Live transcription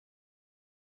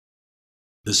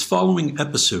This following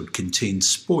episode contains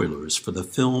spoilers for the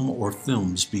film or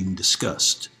films being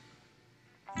discussed.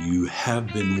 You have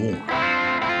been warned.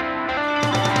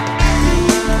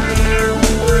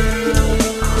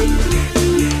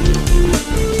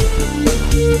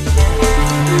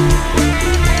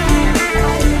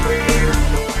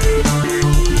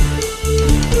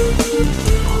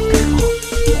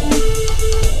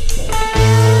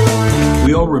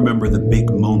 We all remember the big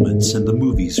moments in the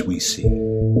movies we see.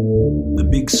 The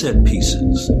big set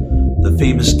pieces, the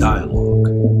famous dialogue,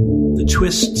 the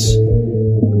twists,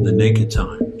 the naked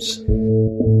times.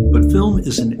 But film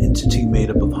is an entity made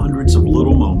up of hundreds of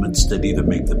little moments that either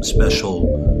make them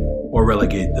special or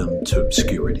relegate them to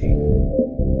obscurity.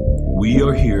 We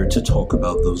are here to talk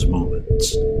about those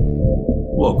moments.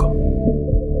 Welcome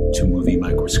to Movie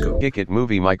Microscope. Kick it,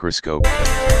 Movie Microscope.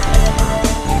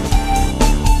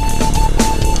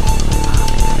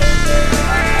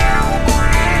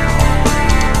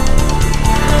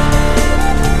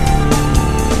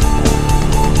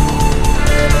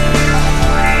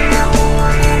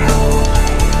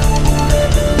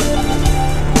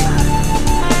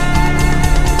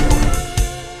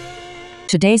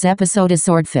 Today's episode is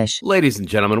Swordfish. Ladies and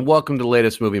gentlemen, welcome to the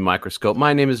latest Movie Microscope.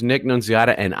 My name is Nick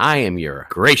Nunziata, and I am your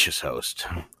gracious host.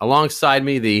 Alongside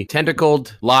me, the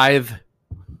tentacled, lithe,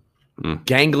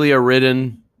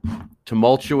 ganglia-ridden,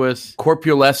 tumultuous,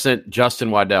 corpulescent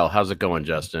Justin Waddell. How's it going,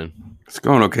 Justin? It's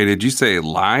going okay. Did you say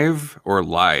live or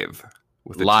live?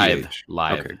 With a Live. TH?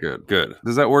 Live. Okay, good.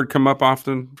 Does that word come up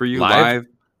often for you? Live?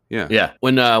 Yeah. Yeah.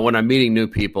 When I'm meeting new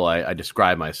people, I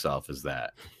describe myself as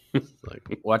that.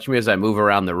 Like, watch me as I move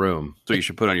around the room. So you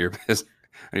should put on your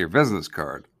business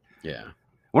card. Yeah.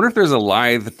 Wonder if there's a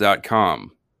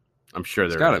lithe.com. I'm sure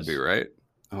It's there got to is. be, right?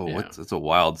 Oh, Yeah. it's a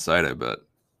wild site, I bet.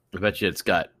 I bet you it's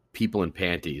got people in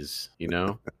panties, you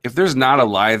know? If there's not a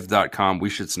lithe.com, we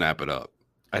should snap it up.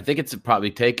 I think it's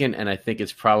probably taken, and I think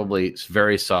it's probably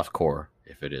very soft core,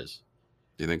 if it is.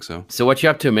 Do you think so? So what you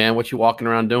up to, man? What you walking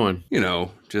around doing?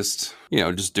 Just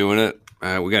doing it.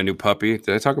 We got a new puppy.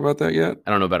 Did I talk about that yet? I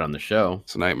don't know about on the show.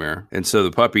 It's a nightmare. And so the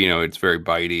puppy, it's very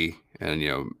bitey and,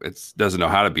 it doesn't know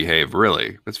how to behave,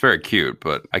 really. It's very cute,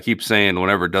 but I keep saying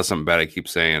whenever it does something bad, I keep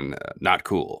saying not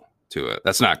cool to it.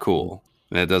 That's not cool.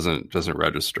 And it doesn't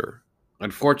register.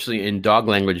 Unfortunately, in dog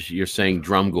language, you're saying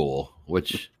drum ghoul,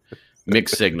 which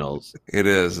mixed signals. It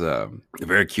is a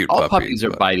very cute All puppy. puppies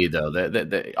are bitey,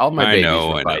 though. All my I babies know,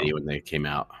 were I know. bitey when they came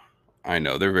out. I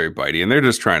know, they're very bitey. And they're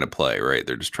just trying to play, right?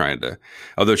 They're just trying to,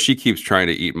 although she keeps trying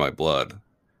to eat my blood.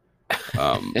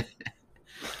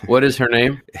 What is her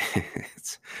name?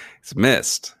 It's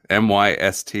Mist,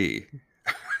 M-Y-S-T.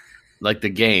 Like the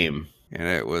game. And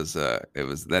it was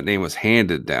that name was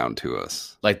handed down to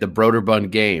us. Like the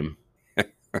Broderbund game.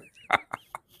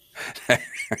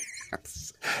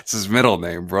 It's his middle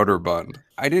name, Broderbund.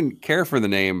 I didn't care for the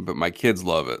name, but my kids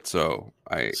love it, so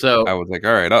I was like,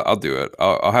 all right, I'll do it.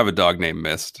 I'll have a dog named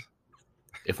Mist.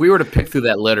 If we were to pick through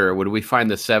that litter, would we find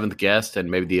the seventh guest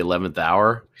and maybe the 11th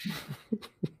hour?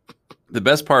 The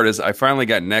best part is I finally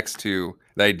got next to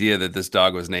the idea that this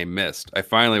dog was named Mist. I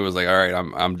finally was like, all right,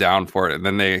 I'm down for it. And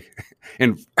then they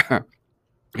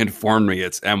informed me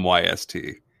it's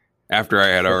M-Y-S-T after I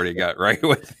had already got right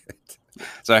with it.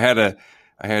 So I had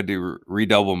to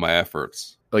redouble my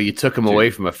efforts. Oh, you took him away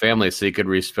from a family so you could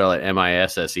respell it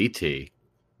M-I-S-S-E-T,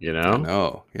 you know?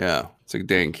 No, yeah. It's a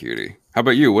dang cutie. How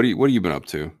about you? What have you been up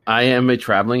to? I am a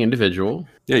traveling individual.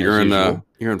 Yeah, you're usual.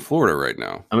 in Florida right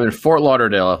now. I'm in Fort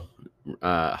Lauderdale,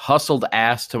 hustled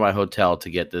ass to my hotel to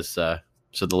get this so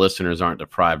the listeners aren't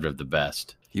deprived of the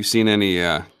best. You seen any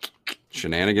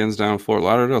shenanigans down in Fort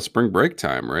Lauderdale? Spring break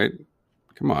time, right?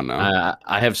 Come on now.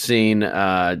 I have seen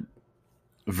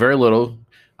very little.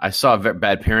 I saw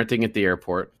bad parenting at the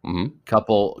airport. Mm-hmm.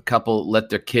 Couple let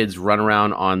their kids run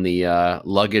around on the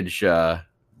luggage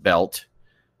belt.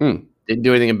 Didn't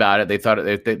do anything about it. They thought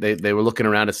they were looking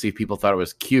around to see if people thought it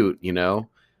was cute.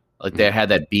 Like they had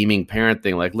that beaming parent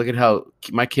thing. Like, look at how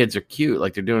my kids are cute.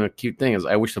 Like they're doing a cute thing.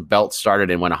 I wish the belt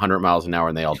started and went 100 miles an hour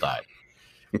and they all died.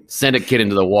 Send a kid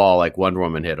into the wall like Wonder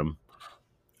Woman hit him.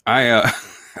 I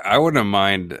wouldn't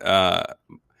mind. I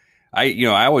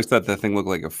always thought that thing looked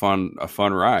like a fun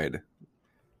ride.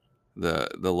 The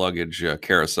luggage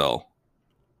carousel.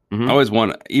 Mm-hmm. I always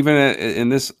want, even in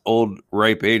this old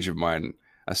ripe age of mine,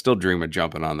 I still dream of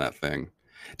jumping on that thing.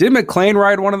 Did McClane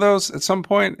ride one of those at some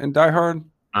point in Die Hard?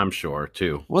 I'm sure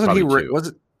too. Wasn't Probably he?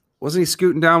 two. Wasn't he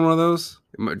scooting down one of those?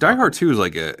 Die Hard 2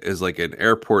 is like an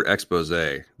airport expose.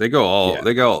 They go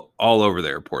all over the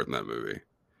airport in that movie.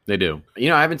 They do.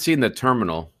 I haven't seen the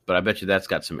terminal, but I bet you that's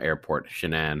got some airport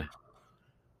shenan.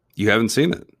 You haven't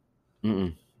seen it?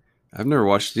 Mm-mm. I've never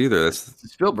watched it either. That's It's a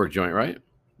Spielberg joint, right?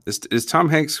 is Tom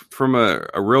Hanks from a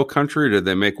real country, or did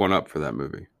they make one up for that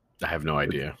movie? I have no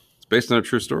idea. It's based on a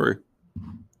true story.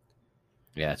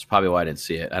 Yeah, it's probably why I didn't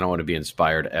see it. I don't want to be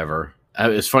inspired ever.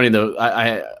 It's funny though.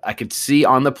 I could see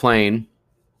on the plane.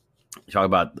 Talk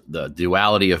about the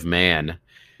duality of man.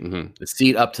 Mm-hmm. The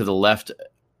seat up to the left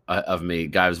of me,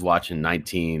 guy was watching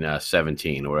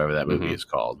 1917 or whatever that movie is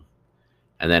called,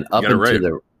 and then up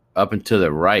and to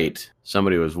the right,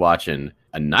 somebody was watching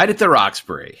A Night at the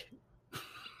Roxbury.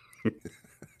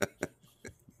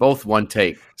 Both one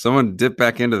take. Someone dipped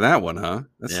back into that one, huh?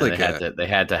 That's they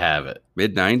had to have it.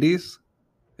 Mid 90s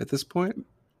at this point.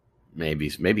 Maybe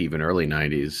even early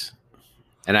 90s.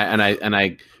 And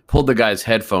I pulled the guy's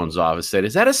headphones off and said,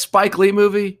 "Is that a Spike Lee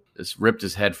movie?" Just ripped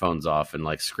his headphones off and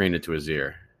like screamed it to his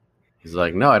ear. He's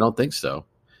like, "No, I don't think so."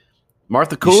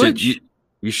 Martha Coolidge.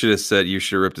 You should have said, you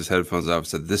should have ripped his headphones off and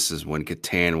said, "This is when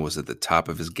Catan was at the top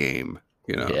of his game."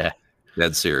 You know, yeah,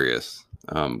 dead serious.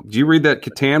 Do you read that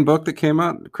Catan book that came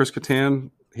out? Chris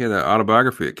Catan, he had an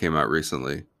autobiography that came out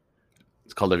recently.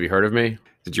 It's called "Have You Heard of Me?"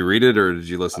 Did you read it or did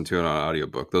you listen to it on an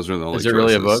audiobook? Those are the only choices. Is it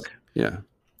really a book? Yeah.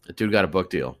 The dude got a book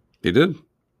deal. He did?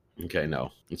 Okay,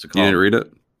 no. What's it called? You didn't read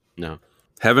it? No.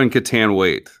 Heaven Catan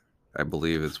Wait, I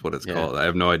believe is what it's called. I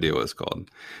have no idea what it's called.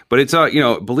 But it's,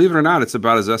 believe it or not, it's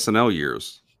about his SNL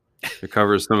years. It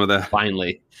covers some of that.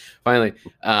 Finally.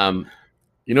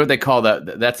 You know what they call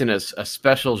that? That's in a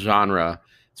special genre.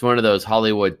 It's one of those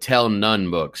Hollywood tell none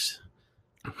books.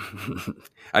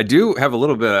 I do have a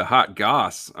little bit of hot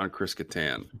goss on Chris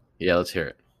Catan. Yeah, let's hear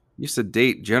it. Used to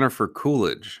date Jennifer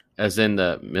Coolidge. As in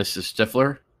the Mrs.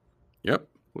 Stifler? Yep.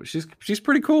 Well, she's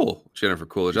pretty cool, Jennifer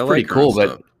Coolidge. She's pretty cool,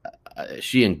 but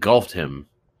she engulfed him.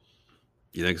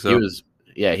 You think so?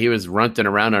 He was runting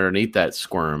around underneath that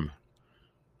squirm.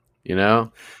 You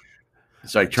know?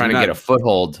 It's like trying to get a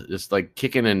foothold, just like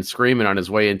kicking and screaming on his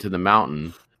way into the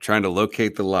mountain. Trying to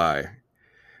locate the lie.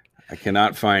 I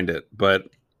cannot find it, but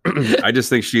I just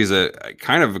think she's a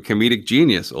kind of a comedic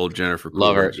genius, old Jennifer Coolidge.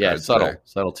 Love her. Yeah,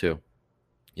 subtle too.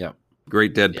 Yeah.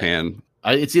 Great deadpan.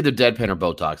 Yeah. It's either deadpan or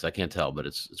Botox. I can't tell, but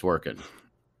it's working.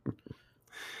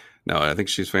 No, I think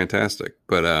she's fantastic.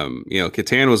 But,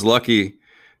 Catan was lucky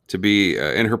to be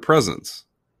in her presence,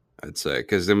 I'd say.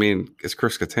 Because, it's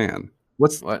Chris Catan.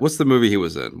 What's the movie he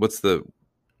was in? What's the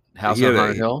House on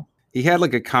Haunted Hill? He had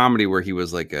like a comedy where he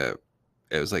was like it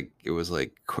was like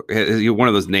one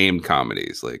of those named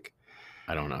comedies. Like,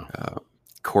 I don't know.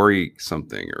 Corey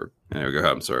something or go ahead.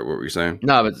 I'm sorry. What were you saying?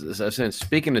 No, but I was saying,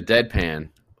 speaking of deadpan,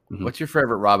 what's your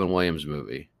favorite Robin Williams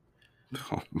movie?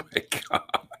 Oh my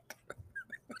God.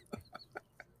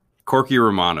 Corky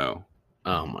Romano.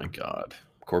 Oh my God.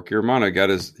 Corky Romano got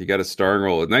his starring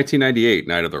role in 1998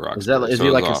 Night of the Roxbury. Is he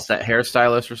like a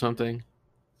hairstylist or something?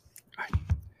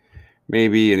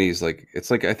 Maybe, and he's like,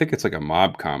 I think it's like a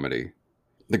mob comedy.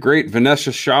 The great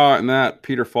Vanessa Shaw in that,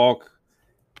 Peter Falk,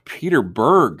 Peter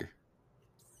Berg,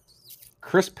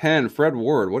 Chris Penn, Fred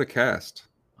Ward. What a cast!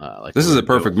 This is a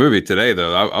perfect movie today,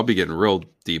 though. I'll be getting real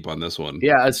deep on this one.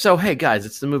 Yeah. So, hey guys,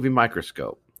 it's the movie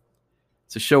Microscope.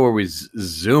 It's a show where we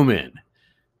zoom in.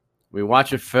 We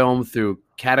watch a film through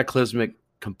cataclysmic,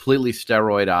 completely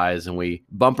steroid eyes, and we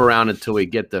bump around until we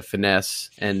get the finesse,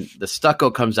 and the stucco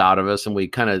comes out of us, and we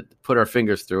kind of put our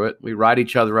fingers through it. We ride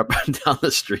each other up and down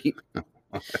the street,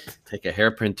 take a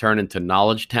hairpin turn into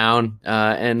Knowledge Town,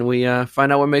 and we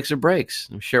find out what makes or breaks,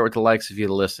 and share it with the likes of you,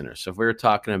 the listeners. So if we were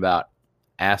talking about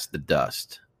Ask the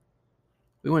Dust,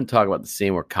 we wouldn't talk about the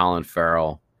scene where Colin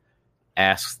Farrell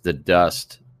asks the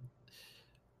dust,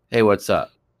 "Hey, what's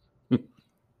up?"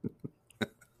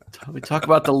 We talk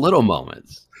about the little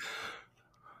moments.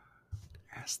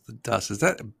 Ask the Dust. Is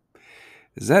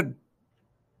that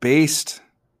based?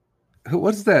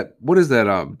 What is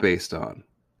that based on?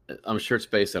 I'm sure it's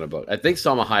based on a book. I think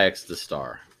Salma Hayek's the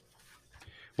star.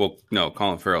 Well, no,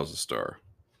 Colin Farrell's the star.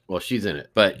 Well, she's in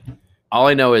it. But all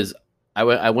I know is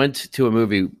I went to a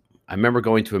movie. I remember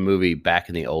going to a movie back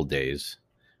in the old days.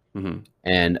 Mm-hmm.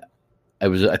 And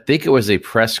I think it was a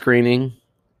press screening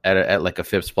at like a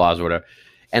Phipps Plaza or whatever.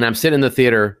 And I'm sitting in the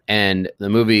theater, and the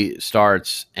movie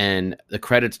starts, and the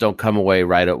credits don't come on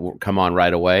right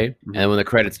away. Mm-hmm. And when the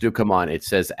credits do come on, it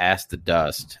says "Ask the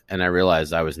Dust," and I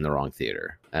realized I was in the wrong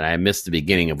theater, and I missed the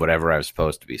beginning of whatever I was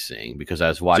supposed to be seeing because I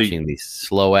was watching the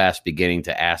slow ass beginning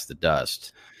to Ask the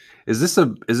Dust. Is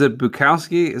it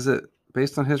Bukowski? Is it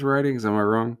based on his writings? Am I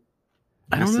wrong?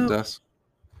 I don't know. The Dust.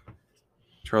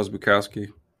 Charles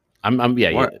Bukowski.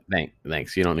 Yeah.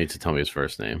 Thanks. You don't need to tell me his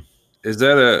first name. Is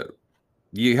that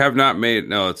you have not made?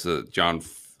 No, it's a John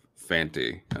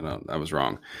Fante. I was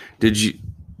wrong. You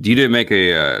didn't make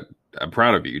I'm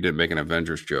proud of you. You didn't make an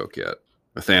Avengers joke yet.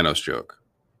 A Thanos joke.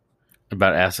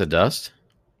 About acid dust?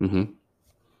 Mm-hmm.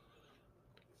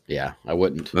 Yeah, I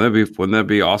wouldn't. Wouldn't that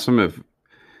be awesome if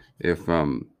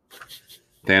Thanos,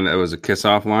 it was a kiss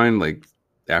off line, like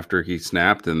after he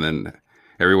snapped, and then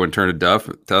everyone turned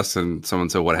to dust, and someone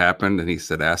said, "What happened?" And he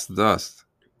said, "Ask the dust."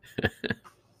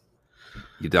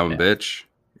 You dumb bitch,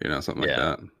 something like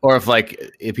that. Or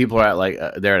if people are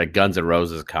at they're at a Guns N'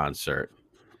 Roses concert,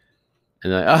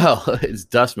 and they're like, oh, it's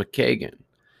Dust McKagan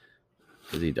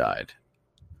because he died.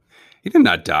 He did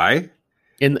not die.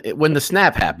 When the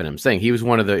snap happened, I'm saying he was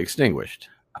one of the extinguished.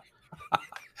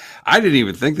 I didn't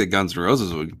even think that Guns N'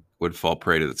 Roses would fall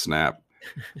prey to the snap.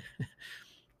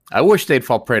 I wish they'd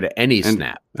fall prey to any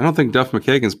snap. I don't think Duff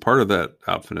McKagan's part of that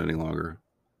outfit any longer.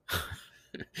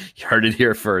 You heard it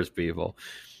here first, people.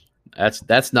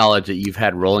 That's knowledge that you've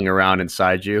had rolling around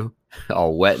inside you,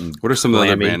 all wet and what are some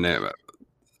clammy. of the other band names?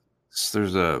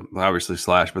 There's obviously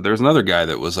Slash, but there's another guy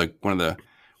that was like one of the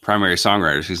primary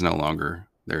songwriters. He's no longer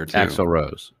there too. Axl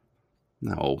Rose.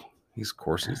 No, of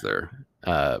course he's there.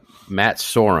 Matt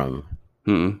Sorum.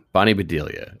 Bonnie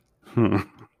Bedelia.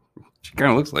 She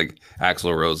kind of looks like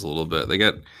Axl Rose a little bit.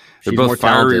 They're She's both more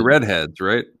fiery talented. redheads,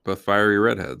 right? Both fiery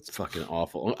redheads. Fucking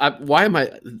awful. Why am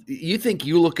I? You think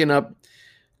you looking up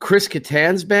Chris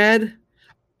Kattan's bad?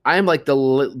 I am like the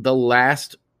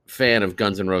last fan of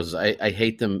Guns N' Roses. I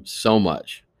hate them so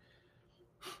much.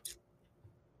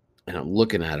 And I'm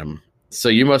looking at him. So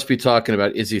you must be talking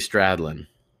about Izzy Stradlin.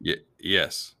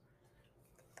 Yes.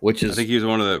 I think he was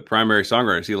one of the primary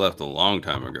songwriters. He left a long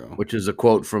time ago. Which is a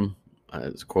quote from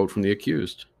The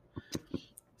Accused.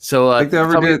 So think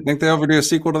they ever do a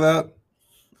sequel to that?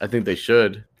 I think they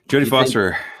should. Jodie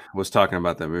Foster was talking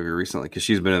about that movie recently because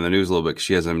she's been in the news a little bit because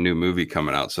she has a new movie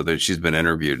coming out. So she's been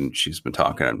interviewed and she's been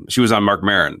talking. She was on Mark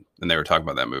Maron and they were talking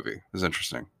about that movie. It was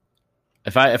interesting.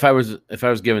 If I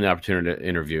was given the opportunity to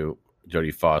interview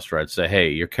Jodie Foster, I'd say, hey,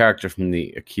 your character from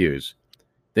The Accused,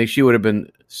 think she would have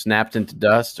been snapped into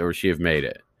dust or would she have made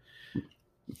it?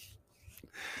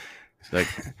 It's like,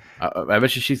 I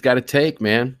bet you she's got a take,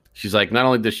 man. She's like, not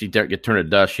only did she get turned to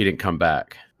dust, she didn't come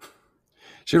back.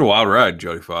 She had a wild ride,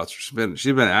 Jodie Foster.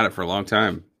 She's been at it for a long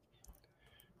time.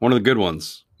 One of the good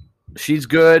ones. She's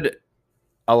good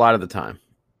a lot of the time.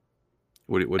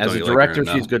 What As a director,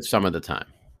 she's good some of the time.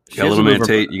 You got Little Man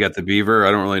Tate, you got The Beaver.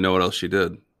 I don't really know what else she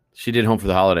did. She did Home for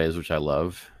the Holidays, which I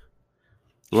love.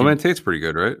 Little Man Tate's pretty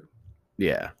good, right?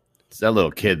 Yeah. It's that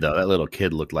little kid, though. That little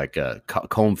kid looked like a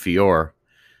Combe Fior.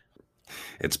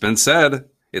 It's been said.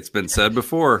 It's been said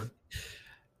before.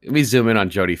 Let me zoom in on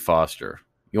Jodie Foster.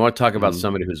 You want to talk about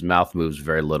somebody whose mouth moves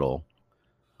very little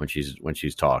when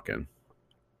she's talking.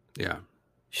 Yeah.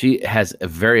 She has a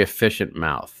very efficient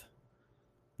mouth.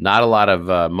 Not a lot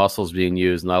of muscles being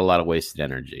used, not a lot of wasted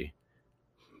energy.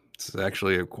 It's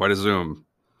actually quite a zoom.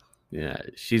 Yeah,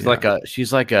 she's like a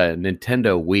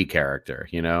Nintendo Wii character,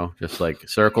 just like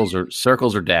circles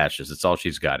or dashes. It's all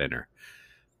she's got in her.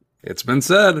 It's been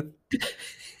said.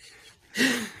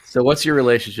 So what's your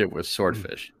relationship with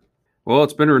Swordfish? Well,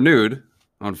 it's been renewed,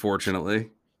 unfortunately.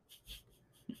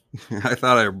 I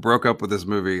thought I broke up with this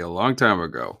movie a long time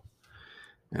ago.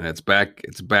 And it's back.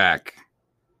 It's back.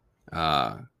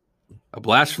 A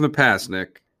blast from the past,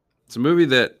 Nick. It's a movie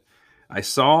that I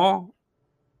saw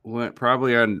went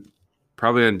probably on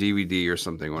DVD or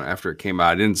something after it came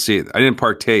out. I didn't see it. I didn't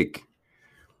partake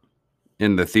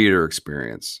in the theater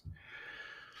experience.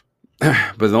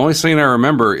 But the only scene I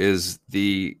remember is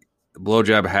the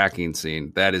blowjob hacking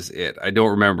scene. That is it. I don't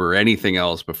remember anything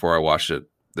else before I watched it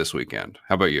this weekend.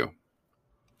 How about you?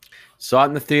 Saw it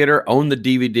in the theater, owned the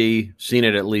DVD, seen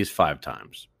it at least 5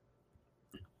 times.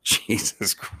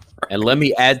 Jesus Christ. And let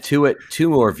me add to it 2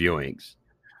 more viewings.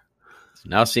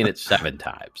 Now seen it 7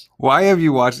 times. Why have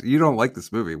you watched? You don't like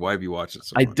this movie. Why have you watched it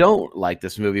so much? I don't like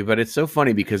this movie, but it's so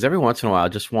funny because every once in a while I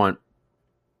just want,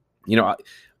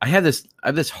 I have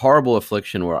this horrible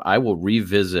affliction where I will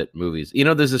revisit movies.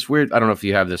 There's this weird, I don't know if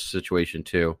you have this situation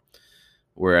too,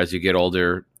 where as you get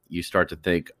older, you start to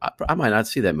think, I might not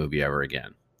see that movie ever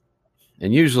again.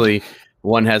 And usually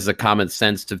one has the common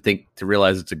sense to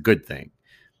realize it's a good thing,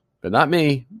 but not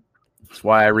me. That's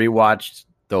why I rewatched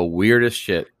the weirdest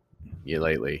shit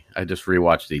lately. I just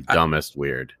rewatched the dumbest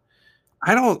weird.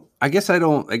 I guess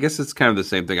it's kind of the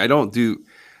same thing. I don't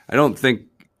think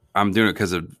I'm doing it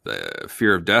because of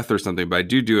fear of death or something, but I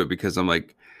do it because I'm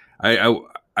like, I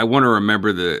want to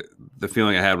remember the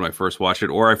feeling I had when I first watched it,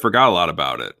 or I forgot a lot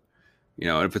about it.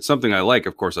 And if it's something I like,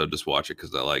 of course I'll just watch it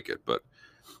because I like it. But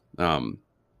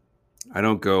I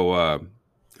don't go,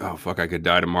 oh fuck, I could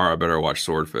die tomorrow. I better watch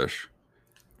Swordfish.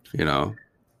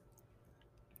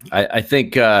 I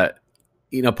think part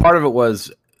of it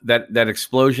was that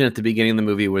explosion at the beginning of the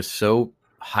movie was so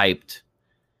hyped.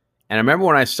 And I remember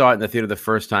when I saw it in the theater the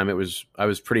first time, I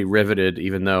was pretty riveted,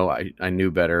 even though I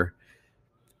knew better.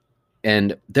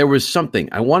 And there was something.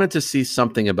 I wanted to see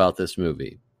something about this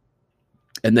movie.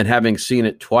 And then having seen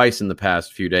it twice in the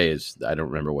past few days, I don't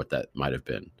remember what that might have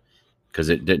been because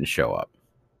it didn't show up.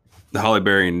 The Halle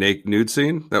Berry nude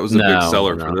scene? That was the big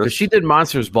seller for this. Because she did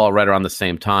Monsters Ball right around the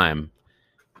same time.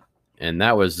 And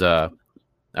that was a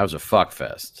fuck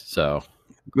fest. So,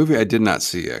 movie I did not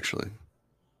see, actually.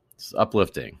 It's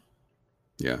uplifting.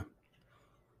 Yeah.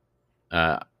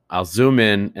 I'll zoom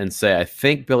in and say I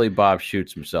think Billy Bob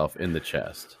shoots himself in the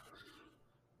chest.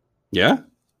 Yeah?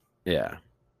 Yeah.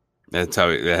 That's how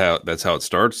it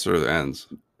starts or ends?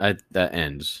 That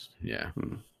ends, yeah.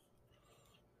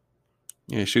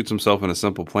 Yeah, he shoots himself in A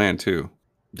Simple Plan, too.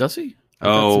 Does he?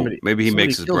 Maybe he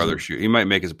makes his brother shoot. He might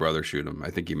make his brother shoot him.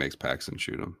 I think he makes Paxton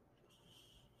shoot him.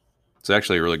 It's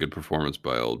actually a really good performance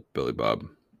by old Billy Bob.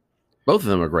 Both of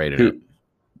them are great in it.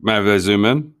 Might I zoom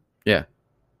in? Yeah.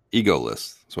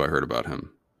 Egoless. That's what I heard about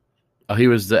him. Oh, he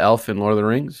was the elf in Lord of the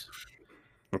Rings?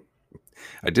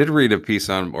 I did read a piece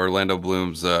on Orlando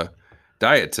Bloom's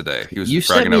diet today. You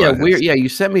sent me you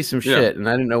sent me some shit, and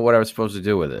I didn't know what I was supposed to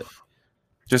do with it.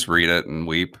 Just read it and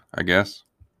weep, I guess.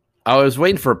 I was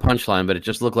waiting for a punchline, but it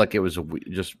just looked like it was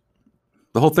just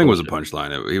the whole thing was a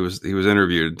punchline. He was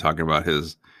interviewed talking about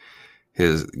his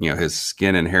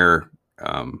skin and hair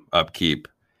upkeep,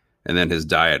 and then his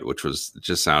diet, which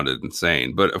just sounded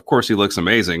insane. But of course, he looks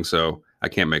amazing, so I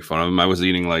can't make fun of him. I was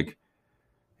eating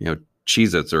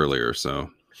Cheez-Its earlier, so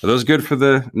are those good for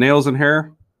the nails and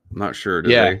hair? I'm not sure.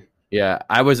 Yeah.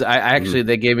 I actually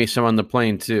they gave me some on the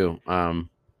plane too. On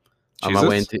my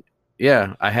way into.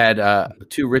 Yeah, I had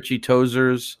 2 Richie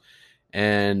Tozers,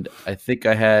 and I think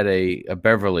I had a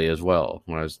Beverly as well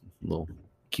when I was a little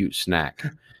cute snack.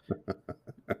 That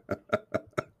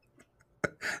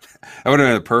would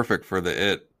have been perfect for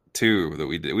the It too that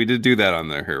we did. We did do that on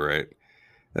there here, right?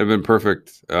 That'd been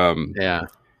perfect. Yeah,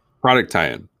 product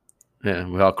tie-in. Yeah,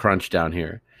 we all crunch down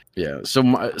here. Yeah. So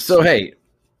hey,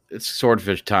 it's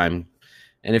Swordfish time,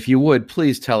 and if you would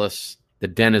please tell us the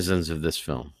denizens of this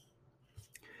film.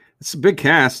 It's a big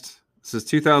cast. This is a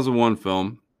 2001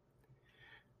 film,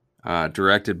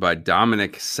 directed by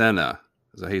Dominic Sena.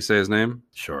 Is that how you say his name?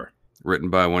 Sure. Written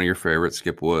by one of your favorites,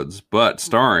 Skip Woods, but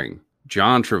starring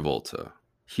John Travolta,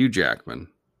 Hugh Jackman,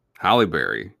 Halle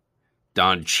Berry,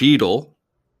 Don Cheadle,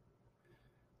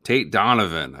 Tate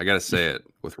Donovan. I got to say it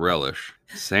with relish.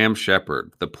 Sam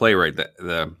Shepard, the playwright,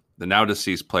 the now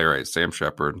deceased playwright, Sam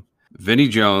Shepard, Vinnie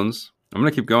Jones. I'm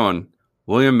going to keep going.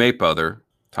 William Maypother,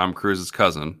 Tom Cruise's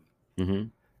cousin. Mm-hmm.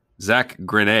 Zach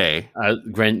Grenier.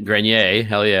 Grenier,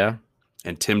 hell yeah.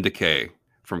 And Tim DeKay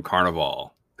from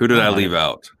Carnival. Who did I leave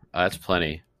out? That's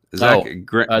plenty. Zach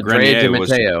Grenier Dre was...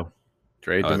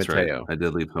 Dre DiMatteo. Right. I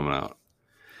did leave someone out.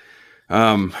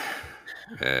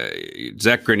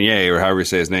 Zach Grenier, or however you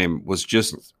say his name, was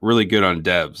just really good on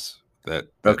Devs, that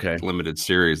limited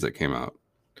series that came out.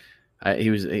 I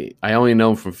only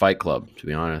know him from Fight Club, to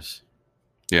be honest.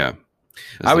 Yeah.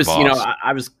 I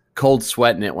was cold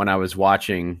sweating it when I was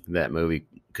watching that movie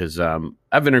because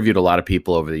I've interviewed a lot of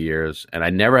people over the years, and I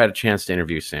never had a chance to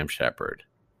interview Sam Shepard.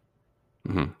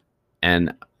 Mm-hmm.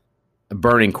 And a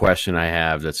burning question I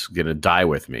have that's going to die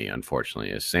with me,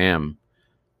 unfortunately, is Sam,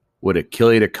 would it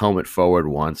kill you to comb it forward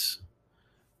once?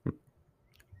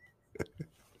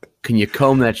 Can you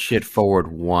comb that shit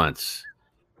forward once?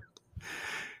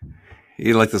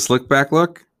 You like the slick back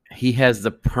look? He has the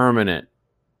permanent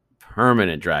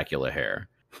Dracula hair.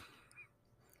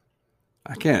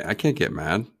 I can't get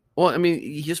mad. Well, I mean,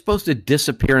 you're supposed to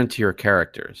disappear into your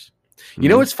characters. You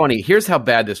know what's funny? Here's how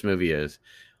bad this movie is.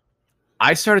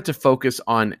 I started to focus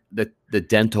on the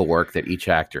dental work that each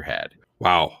actor had.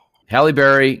 Wow. Halle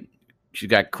Berry, she's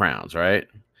got crowns, right?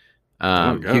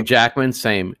 Hugh Jackman,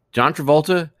 same. John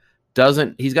Travolta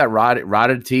he's got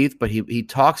rotted teeth, but he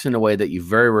talks in a way that you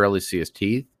very rarely see his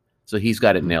teeth. So he's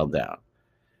got it nailed down.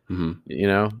 Mm-hmm. You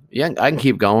know? Yeah, I can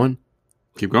keep going.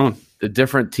 Keep going. The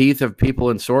different teeth of people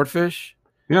in Swordfish.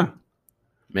 Yeah.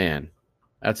 Man,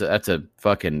 that's a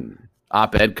fucking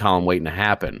op-ed column waiting to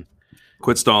happen.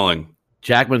 Quit stalling.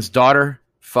 Jackman's daughter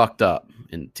fucked up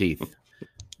in teeth.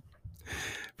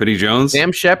 Vinnie Jones?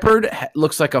 Sam Shepard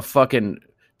looks like a fucking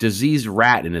diseased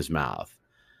rat in his mouth.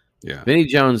 Yeah. Vinnie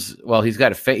Jones, well,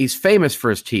 he's famous for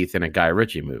his teeth in a Guy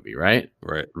Ritchie movie, right?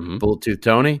 Right. Mm-hmm. Bullet Tooth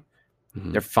Tony.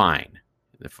 Mm-hmm. They're fine.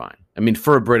 I mean,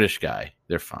 for a British guy,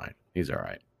 they're fine. He's all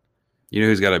right. You know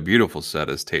who's got a beautiful set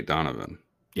is Tate Donovan.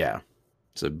 Yeah.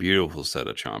 It's a beautiful set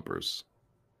of chompers.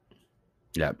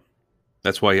 Yep.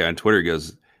 That's why on Twitter he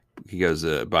goes, he goes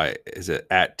by, is it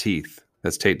at Teeth?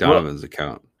 That's Tate Donovan's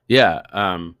account. Yeah.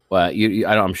 Well,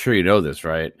 I'm sure you know this,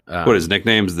 right? What, his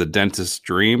nickname's the Dentist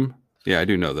Dream? Yeah, I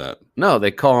do know that. No,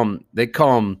 they call him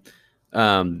the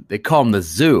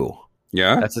Zoo.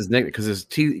 Yeah, that's his nickname because his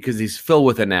teeth, because he's filled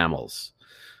with enamels.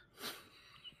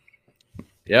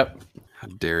 Yep. How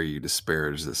dare you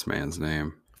disparage this man's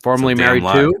name? Formerly married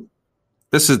to.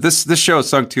 This show is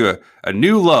sunk to a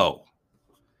new low.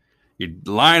 You're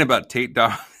lying about Tate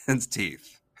Donovan's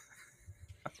teeth.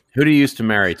 Who do you used to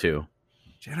marry to?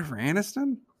 Jennifer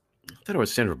Aniston? I thought it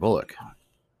was Sandra Bullock.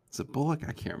 Is it Bullock?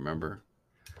 I can't remember.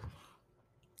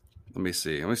 Let me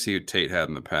see. Let me see who Tate had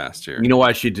in the past here. You know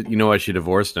why she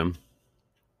divorced him?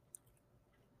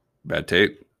 Bad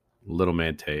Tate? Little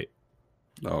man Tate.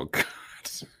 Oh, God.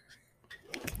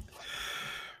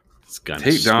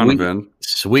 Tate Donovan.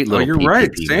 Sweet little. Oh, you're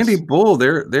right. Sandy Bull.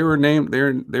 They were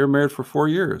married for 4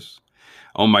 years.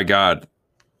 Oh my God.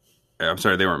 I'm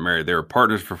sorry, they weren't married. They were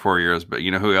partners for 4 years. But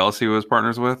you know who else he was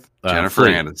partners with? Jennifer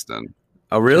Aniston.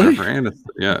 Oh, really? Jennifer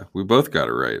Aniston. Yeah, we both got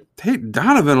it right. Tate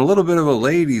Donovan, a little bit of a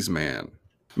ladies' man.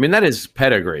 I mean, that is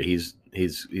pedigree. He's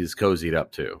cozied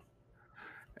up to.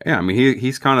 Yeah, I mean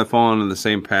he's kind of fallen in the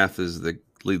same path as the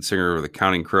lead singer of the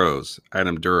Counting Crows,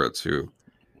 Adam Duritz, who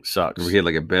sucks. He had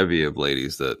like a bevy of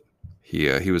ladies that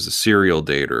he was a serial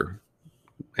dater.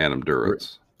 Adam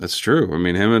Duritz. That's true. I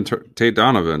mean, him and Tate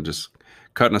Donovan just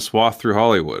cutting a swath through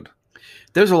Hollywood.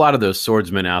 There's a lot of those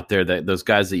swordsmen out there, those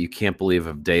guys that you can't believe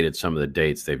have dated some of the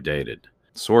dates they've dated.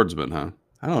 Swordsman, huh?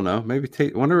 I don't know. Maybe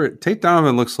Tate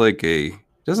Donovan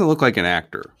doesn't look like an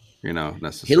actor,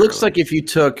 necessarily. He looks like if you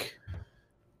took,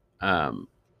 I'd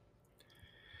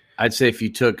say if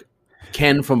you took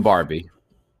Ken from Barbie,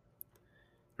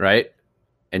 right,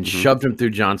 and shoved him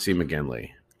through John C. McGinley.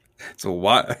 It's a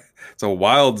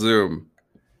wild zoom.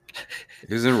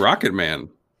 He's in Rocket Man.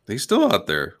 He's still out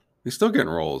there. He's still getting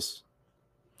roles.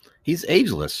 He's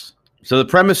ageless. So the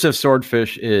premise of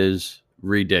Swordfish is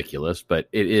ridiculous, but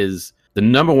it is the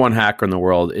number one hacker in the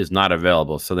world is not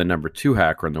available. So the number two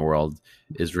hacker in the world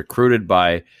is recruited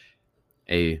by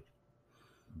a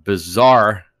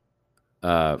bizarre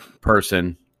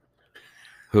person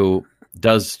who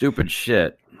does stupid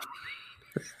shit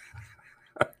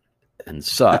and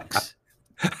sucks.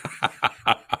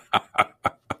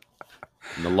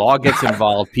 And the law gets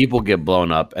involved, people get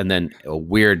blown up, and then a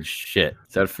weird shit.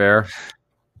 Is that fair?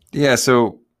 Yeah,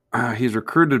 so he's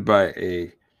recruited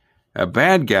by a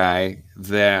bad guy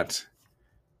that,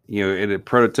 in a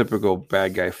prototypical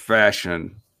bad guy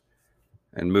fashion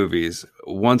in movies,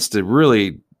 wants to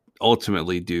really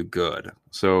ultimately do good.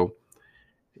 So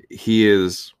he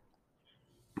is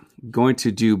going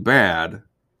to do bad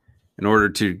in order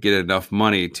to get enough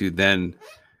money to then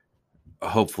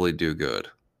hopefully do good,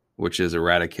 which is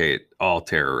eradicate all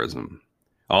terrorism,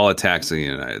 all attacks in the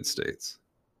United States.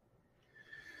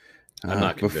 I'm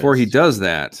not convinced. Before he does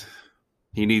that,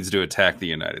 he needs to attack the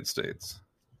United States.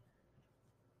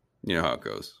 You know how it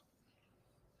goes.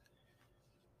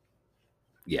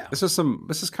 Yeah. This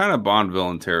is kind of Bond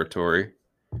villain territory,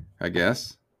 I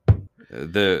guess.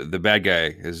 The bad guy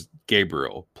is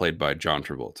Gabriel, played by John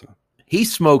Travolta. He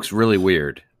smokes really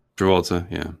weird. Travolta,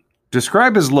 yeah.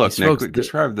 Describe his look, Nick.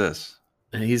 Describe this.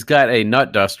 He's got a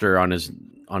nut duster on his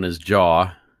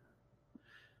jaw.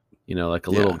 Like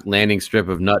a little landing strip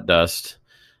of nut dust.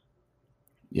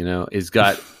 He's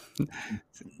got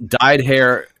dyed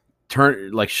hair,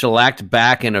 turned like shellacked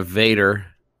back in a Vader.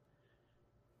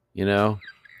 Is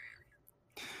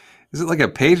it like a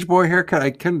page boy haircut?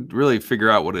 I couldn't really figure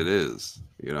out what it is.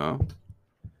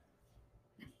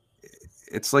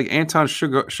 It's like Anton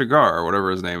Chigurh or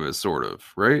whatever his name is, sort of,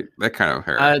 right? That kind of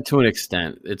hair. To an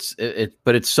extent,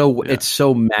 but it's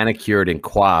so manicured and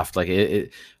coiffed, like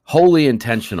it wholly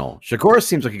intentional. Chigurh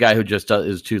seems like a guy who just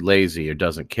is too lazy or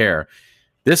doesn't care.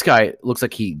 This guy looks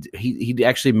like he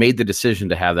actually made the decision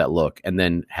to have that look and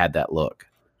then had that look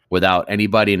without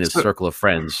anybody in his circle of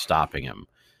friends stopping him.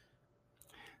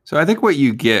 So I think what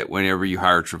you get whenever you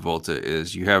hire Travolta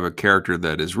is you have a character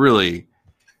that is really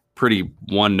pretty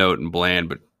one note and bland,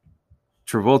 but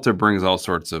Travolta brings all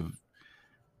sorts of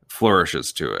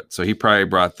flourishes to it. So he probably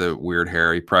brought the weird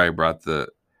hair. He probably brought the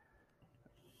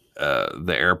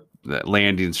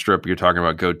landing strip you're talking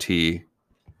about, goatee.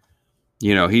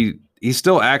 He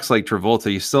still acts like Travolta.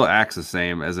 He still acts the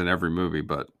same as in every movie,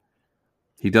 but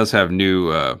he does have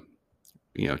new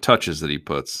touches that he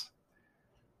puts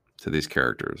to these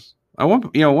characters. I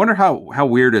wonder how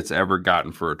weird it's ever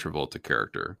gotten for a Travolta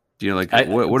character. Do you know,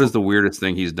 what is the weirdest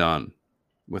thing he's done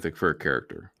for a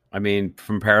character? I mean,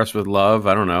 from Paris with Love,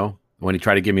 I don't know. When he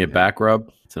tried to give me a back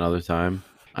rub, it's another time.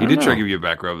 He did try to give you a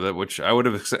back rub, which I would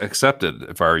have accepted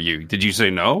if I were you. Did you say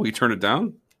no? You turned it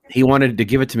down? He wanted to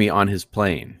give it to me on his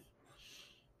plane.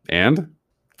 And?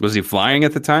 Was he flying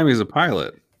at the time? He's a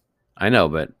pilot. I know,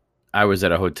 but I was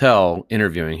at a hotel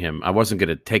interviewing him. I wasn't going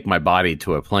to take my body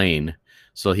to a plane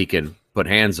so he could put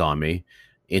hands on me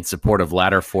in support of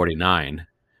Ladder 49.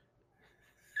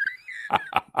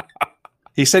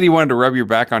 He said he wanted to rub your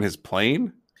back on his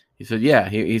plane? He said, yeah.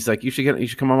 He's like, you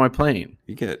should come on my plane.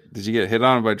 Did you get hit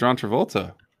on by John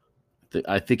Travolta?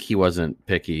 I think he wasn't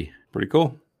picky. Pretty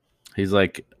cool. He's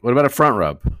like, what about a front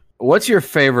rub? What's your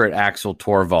favorite Axel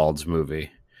Torvalds movie?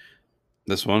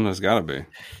 This one has got to be.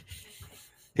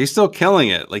 He's still killing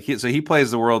it. So he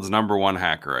plays the world's #1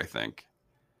 hacker, I think.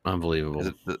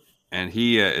 Unbelievable. And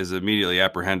he is immediately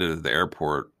apprehended at the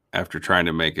airport after trying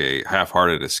to make a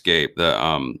half-hearted escape.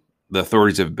 The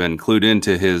authorities have been clued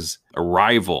into his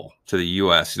arrival to the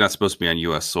U.S. He's not supposed to be on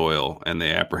U.S. soil, and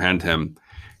they apprehend him,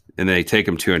 and they take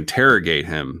him to interrogate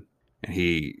him, and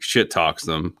he shit talks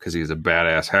them because he's a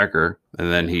badass hacker.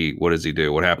 And then what does he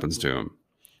do? What happens to him?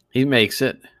 He makes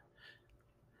it.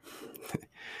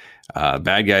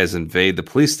 Bad guys invade the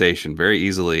police station very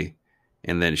easily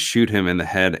and then shoot him in the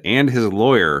head and his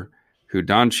lawyer, who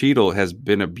Don Cheadle has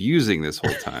been abusing this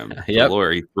whole time. Yep. The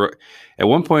lawyer, at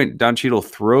one point, Don Cheadle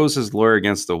throws his lawyer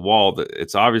against the wall.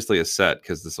 It's obviously a set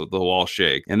because the wall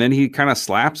shakes. And then he kind of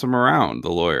slaps him around,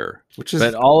 the lawyer, which is...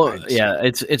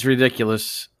 it's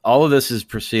ridiculous. All of this is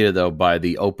preceded, though, by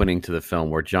the opening to the film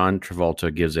where John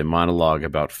Travolta gives a monologue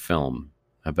about film,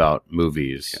 about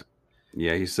movies.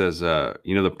 Yeah, he says,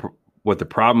 what the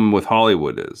problem with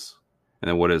Hollywood is. And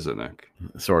then what is it, Nick?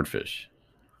 Swordfish.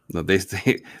 No,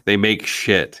 they make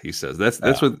shit, he says. This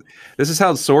is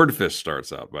how Swordfish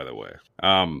starts out, by the way.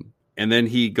 And then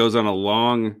he goes on a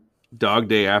long Dog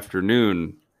Day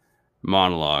Afternoon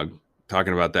monologue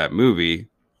talking about that movie,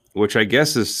 which I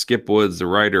guess is Skip Woods, the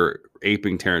writer,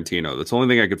 aping Tarantino. That's the only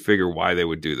thing I could figure why they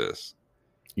would do this.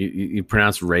 You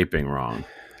pronounced raping wrong.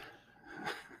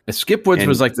 Skip Woods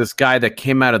was like this guy that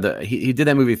came out of he did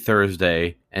that movie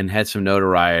Thursday and had some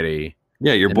notoriety.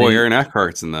 Yeah, your boy Aaron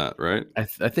Eckhart's in that, right? I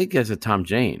think it's a Tom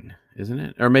Jane, isn't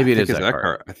it? Or maybe it is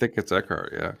Eckhart. I think it's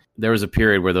Eckhart, yeah. There was a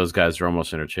period where those guys were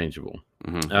almost interchangeable.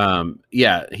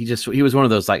 Mm-hmm. He was one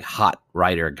of those like hot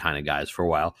writer kind of guys for a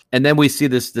while. And then we see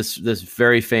this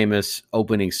very famous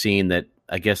opening scene that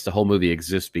I guess the whole movie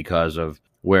exists because of,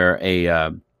 where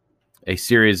a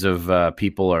series of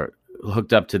people are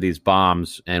hooked up to these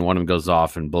bombs, and one of them goes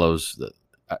off and blows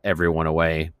everyone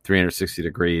away 360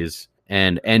 degrees,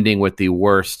 and ending with the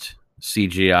worst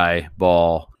CGI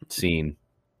ball scene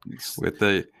with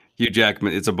the Hugh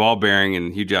Jackman. It's a ball bearing,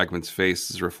 and Hugh Jackman's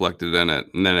face is reflected in it,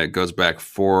 and then it goes back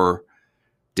 4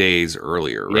 days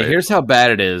earlier. Right? Yeah, here's how bad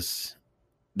it is.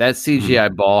 That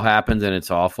CGI ball happens, and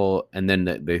it's awful. And then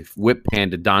they whip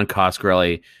pan to Don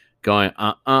Coscarelli going,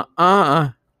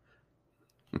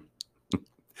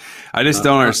 I just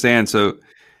don't understand. So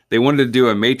they wanted to do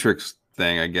a Matrix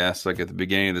thing, I guess, like at the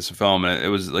beginning of this film. And it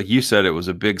was, like you said, it was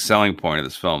a big selling point of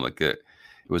this film. Like it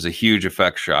was a huge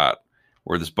effect shot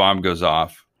where this bomb goes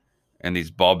off and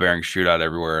these ball bearings shoot out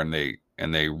everywhere. And they,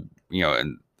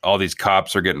 and all these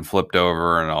cops are getting flipped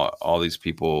over, and all these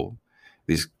people,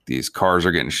 these cars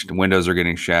are getting, windows are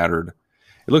getting shattered.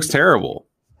 It looks terrible.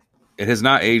 It has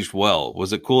not aged well.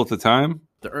 Was it cool at the time?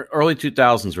 The early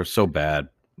 2000s were so bad.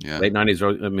 Yeah. Late 90s,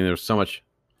 there was so much.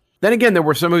 Then again, there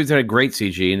were some movies that had great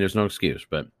CG, and there's no excuse.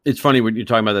 But it's funny when you're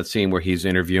talking about that scene where he's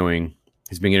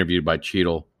being interviewed by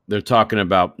Cheadle. He's talking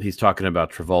about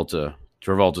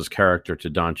Travolta's character to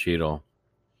Don Cheadle.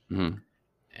 Mm-hmm.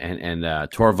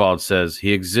 And Torvald says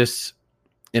he exists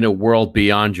in a world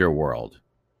beyond your world.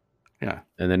 Yeah.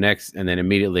 And then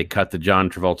immediately cut to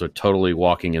John Travolta totally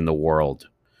walking in the world.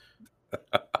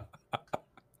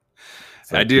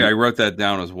 I wrote that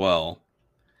down as well.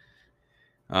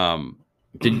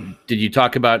 Did you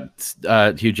talk about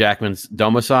Hugh Jackman's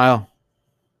domicile?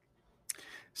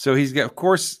 So he's got, of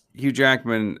course, Hugh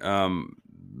Jackman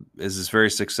is this very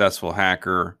successful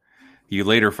hacker. You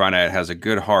later find out has a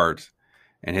good heart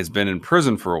and has been in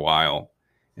prison for a while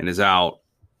and is out.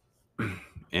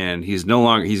 And he's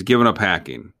given up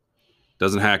hacking.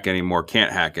 Doesn't hack anymore,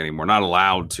 can't hack anymore, not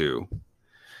allowed to.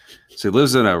 So he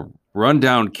lives in a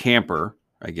rundown camper,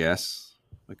 I guess.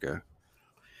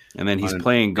 And then he's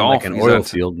playing golf. Like an oil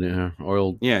field, yeah.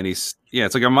 Yeah, and it's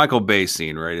like a Michael Bay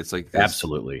scene, right? It's like this,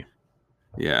 absolutely.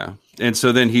 Yeah. And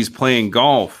so then he's playing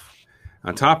golf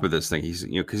on top of this thing. He's,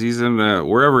 because he's in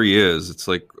wherever he is, it's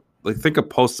like think of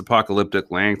post-apocalyptic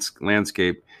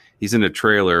landscape. He's in a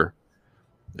trailer.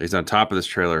 He's on top of this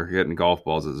trailer hitting golf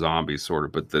balls at zombies, sort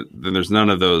of. But then there's none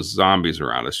of those zombies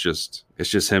around. It's just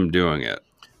him doing it.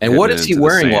 And what is heading he into the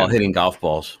wearing while sand. hitting golf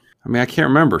balls? I mean, I can't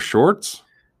remember. Shorts?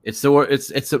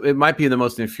 It might be the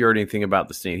most infuriating thing about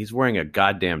the scene. He's wearing a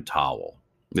goddamn towel.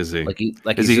 Is he? He's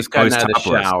just gotten out of the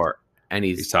topless? shower, and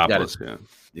he's topless.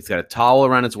 He's got a towel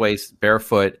around his waist,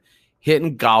 barefoot,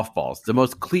 hitting golf balls. The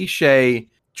most cliche,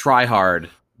 try hard,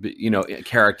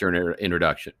 character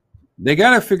introduction. They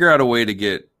got to figure out a way to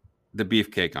get the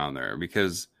beefcake on there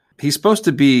because he's supposed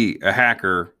to be a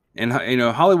hacker, and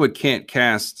Hollywood can't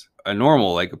cast a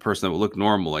person that would look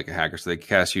normal like a hacker, so they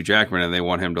cast Hugh Jackman and they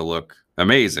want him to look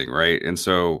amazing, right? And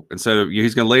so instead of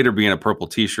he's going to later be in a purple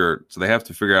T-shirt, so they have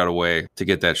to figure out a way to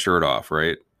get that shirt off,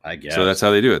 right? I guess so. That's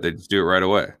how they do it. They just do it right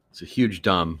away. It's a huge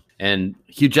dumb, and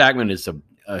Hugh Jackman is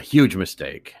a huge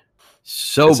mistake.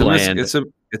 So bland. It's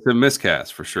a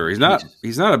miscast for sure. He's not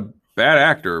a bad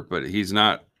actor, but he's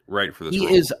not right for this role.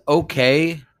 He is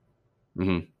okay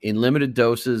in limited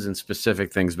doses and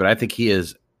specific things, but I think he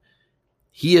is,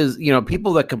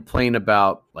 people that complain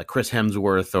about like Chris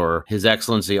Hemsworth or His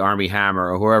Excellency Armie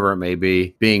Hammer or whoever it may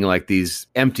be, being like these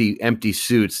empty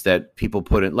suits that people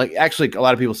put in. Like, actually, a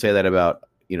lot of people say that about,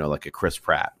 like a Chris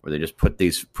Pratt, where they just put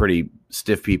these pretty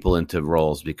stiff people into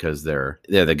roles because they're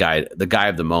the guy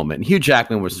of the moment. And Hugh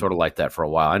Jackman was sort of like that for a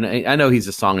while. And I know he's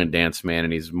a song and dance man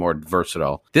and he's more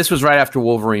versatile. This was right after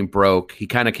Wolverine broke. He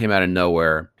kind of came out of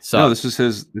nowhere. So no, this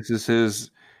is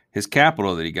his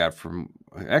capital that he got from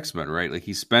X-Men, right? Like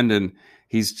he's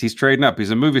trading up.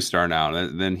 He's a movie star now.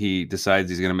 And then he decides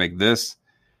he's going to make this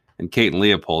and Kate and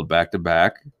Leopold back to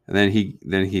back. And then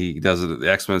he does the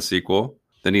X-Men sequel.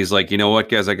 Then he's like, you know what,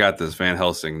 guys, I got this. Van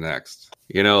Helsing next.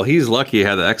 He's lucky he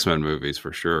had the X-Men movies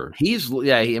for sure. You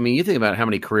think about how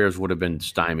many careers would have been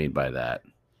stymied by that.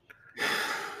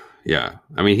 Yeah.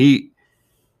 I mean,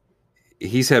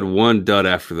 he's had one dud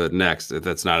after the next, if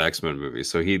that's not X-Men movie.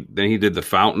 So he did The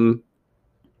Fountain,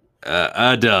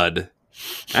 a dud.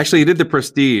 Actually, he did The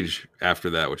Prestige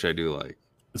after that, which I do like.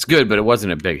 It's good, but it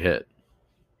wasn't a big hit.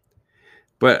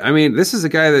 But, I mean, this is a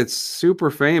guy that's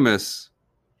super famous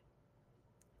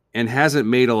and hasn't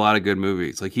made a lot of good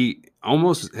movies. Like, he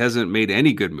almost hasn't made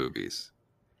any good movies.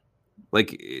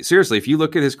 Like, seriously, if you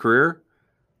look at his career,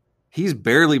 he's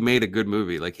barely made a good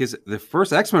movie. Like, the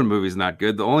first X-Men movie is not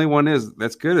good. The only one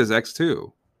that's good is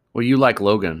X2. Well, you like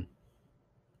Logan.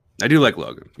 I do like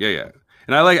Logan. Yeah.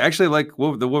 And I actually like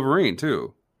the Wolverine,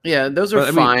 too. Yeah, those are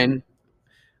fine.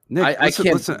 Nick,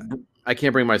 I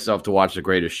can't bring myself to watch The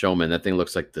Greatest Showman. That thing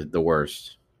looks like the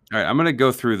worst. All right, I'm going to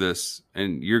go through this,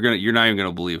 and you're not even going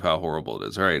to believe how horrible it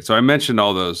is. All right, so I mentioned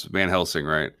all those Van Helsing,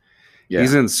 right? Yeah.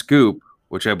 He's in Scoop,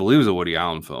 which I believe is a Woody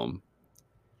Allen film.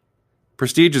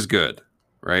 Prestige is good,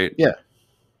 right? Yeah.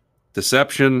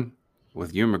 Deception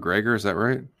with Ewan McGregor, is that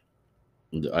right?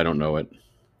 I don't know it.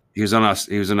 He was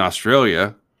in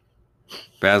Australia,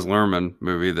 Baz Luhrmann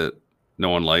movie that no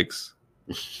one likes.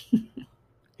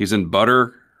 He's in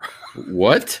Butter.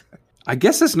 What? I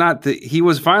guess it's not he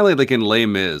was finally like in Les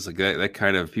Mis, like that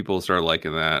kind of people started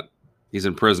liking that. He's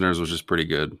in Prisoners, which is pretty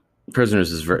good.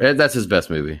 Prisoners that's his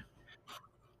best movie.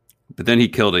 But then he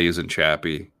killed it. He was in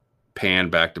Chappie,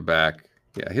 Pan back to back.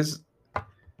 Yeah, he hasn't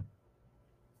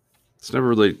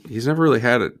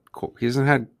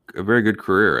had a very good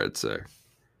career, I'd say.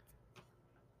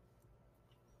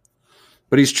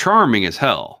 But he's charming as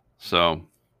hell, so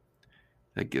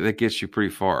that gets you pretty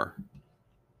far.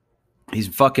 He's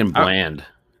fucking bland.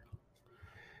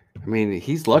 I mean,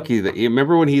 he's lucky that you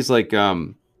remember when he's like,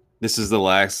 this is the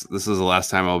last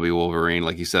time I'll be Wolverine.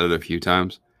 Like he said it a few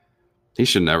times. He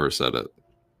should never said it.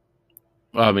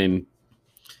 I mean,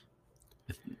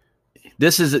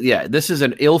 this is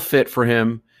an ill fit for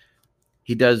him.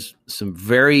 He does some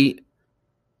very,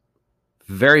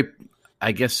 very,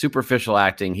 I guess, superficial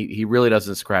acting. He really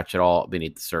doesn't scratch at all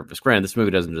beneath the surface. Granted, this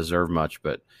movie doesn't deserve much,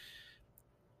 but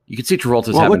you can see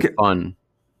Travolta's having fun.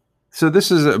 So this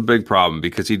is a big problem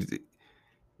because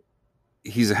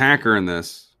he's a hacker in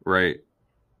this, right?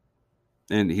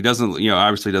 And he doesn't,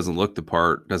 obviously doesn't look the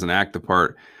part, doesn't act the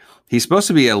part. He's supposed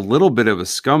to be a little bit of a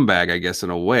scumbag, I guess, in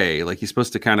a way. Like he's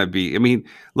supposed to kind of be. I mean,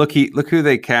 look who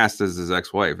they cast as his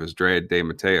ex-wife is Drea De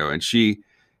Matteo, and she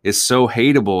is so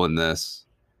hateable in this,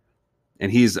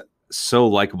 and he's so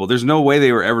likable. There's no way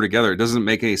they were ever together. It doesn't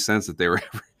make any sense that they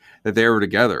were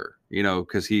together.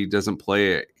 Because he doesn't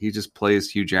play it. He just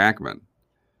plays Hugh Jackman.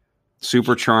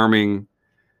 Super charming,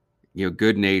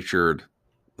 good-natured.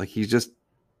 Like he's just,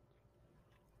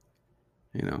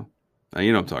 you know what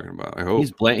I'm talking about. I hope.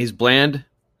 He's bland.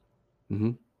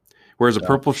 Mm-hmm. Wears a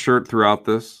purple shirt throughout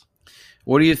this.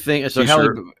 What do you think? So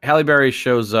Halle Berry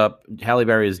shows up. Halle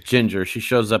Berry is Ginger. She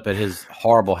shows up at his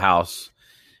horrible house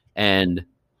and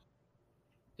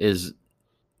is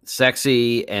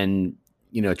sexy and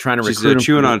trying to She's recruit him.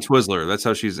 chewing on a Twizzler. That's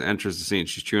how she's enters the scene.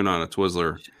 She's chewing on a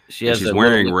Twizzler. She has she's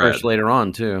wearing red later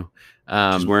on too.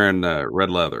 She's wearing red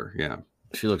leather. Yeah,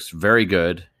 she looks very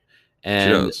good. And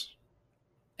she does.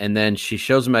 And then she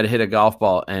shows him how to hit a golf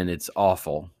ball, and it's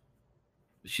awful.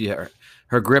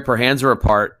 Her grip, her hands are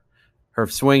apart. Her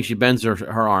swing, she bends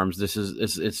her arms.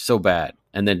 It's so bad.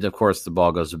 And then, of course, the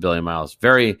ball goes a billion miles.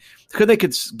 Could they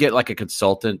get like a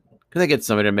consultant? Could they get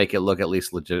somebody to make it look at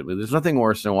least legitimate? There's nothing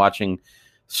worse than watching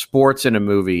sports in a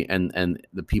movie and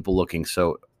the people looking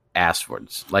so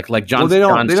asswards. Like John. Well, they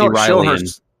don't show her. And,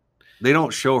 they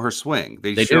don't show her swing.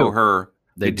 They show do. her.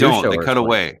 They don't. Show they her cut swing.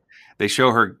 away. They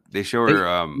show her. You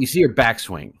see her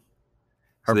backswing.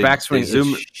 Her backswing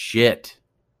is shit.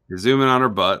 They zoom in on her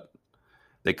butt.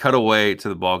 They cut away to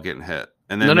the ball getting hit,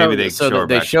 and then they show her.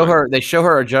 They show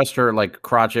her adjust her like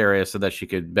crotch area so that she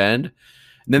could bend.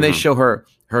 And then they show her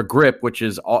grip, which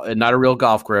is not a real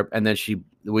golf grip, and then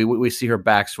we see her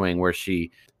backswing where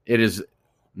it is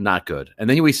not good. And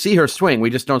then we see her swing. We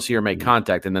just don't see her make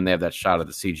contact, and then they have that shot of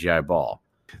the CGI ball.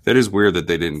 That is weird that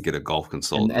they didn't get a golf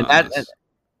consultant.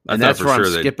 And that's where I'm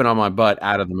skipping on my butt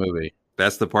out of the movie.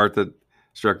 That's the part that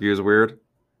struck you as weird,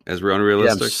 as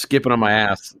unrealistic. Yeah, I'm skipping on my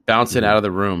ass, bouncing out of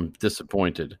the room,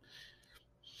 disappointed.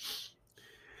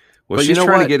 Well, she's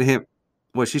trying to get him.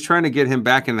 Well, she's trying to get him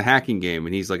back in the hacking game,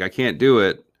 and he's like, "I can't do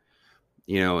it,"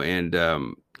 and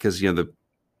because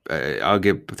I'll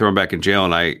get thrown back in jail,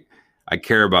 and I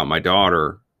care about my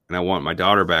daughter, and I want my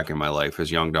daughter back in my life,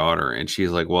 his young daughter, and she's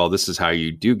like, "Well, this is how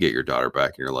you do get your daughter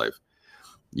back in your life.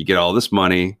 You get all this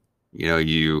money,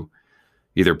 you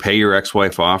either pay your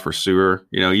ex-wife off or sue her.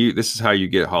 This is how you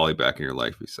get Holly back in your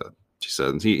life." She said,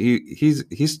 and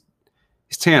he's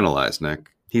tantalized,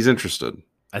 Nick. He's interested.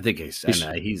 I think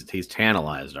he's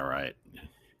tantalized. All right.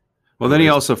 Well, then he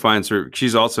also finds her.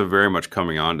 She's also very much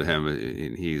coming on to him.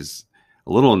 And he's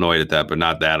a little annoyed at that, but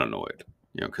not that annoyed,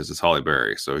 because it's Halle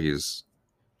Berry. So he's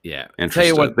interested. Tell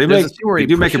you what, they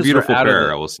do make a beautiful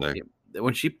pair. I will say.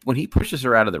 When he pushes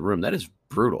her out of the room, that is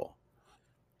brutal.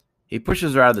 He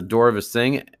pushes her out of the door of his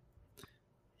thing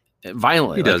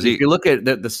violently. He does. If you look at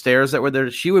the stairs that were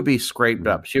there, she would be scraped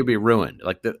up. She would be ruined.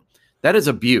 That is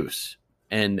abuse.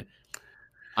 And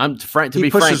I'm to be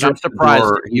frank, I'm surprised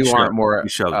you aren't more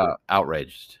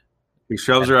outraged. He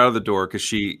shoves her out of the door because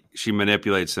she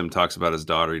manipulates him, talks about his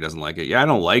daughter. He doesn't like it. Yeah, I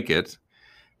don't like it,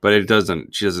 but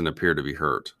she doesn't appear to be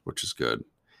hurt, which is good.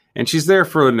 And she's there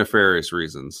for nefarious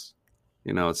reasons.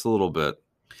 It's a little bit.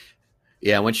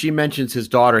 Yeah, when she mentions his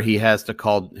daughter, he has to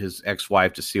call his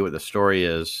ex-wife to see what the story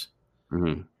is.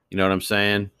 Mm-hmm. You know what I'm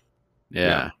saying?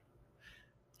 Yeah.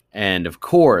 And of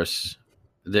course,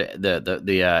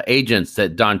 the agents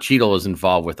that Don Cheadle is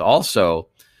involved with also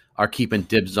are keeping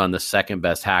dibs on the second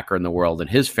best hacker in the world and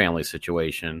his family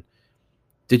situation.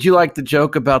 Did you like the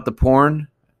joke about the porn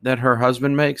that her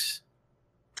husband makes?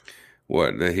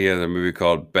 What, he had a movie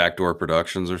called Backdoor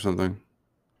Productions or something?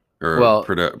 Or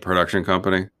production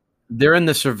company? They're in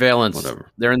the surveillance.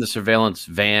 Whatever. They're in the surveillance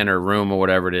van or room or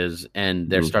whatever it is, and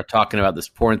they start talking about this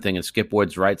porn thing. And Skip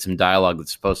Woods writes some dialogue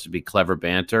that's supposed to be clever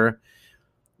banter,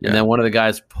 and then one of the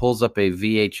guys pulls up a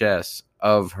VHS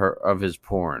of his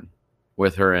porn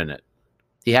with her in it.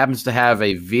 He happens to have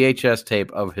a VHS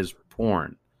tape of his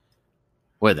porn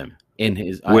with him in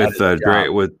his with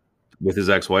his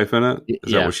ex-wife in it.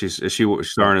 Is that what is she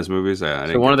starring in his movies?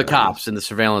 So one of the cops in the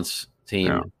surveillance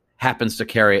team happens to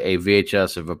carry a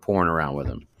VHS of a porn around with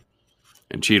him.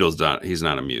 And Cheadle's he's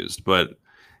not amused. But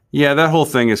yeah, that whole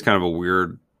thing is kind of a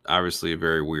weird, obviously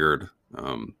very weird.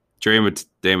 Drea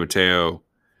De Matteo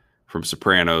from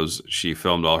Sopranos, she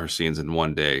filmed all her scenes in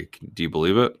one day. Do you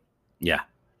believe it? Yeah.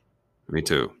 Me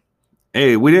too.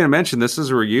 Hey, we didn't mention this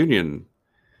is a reunion,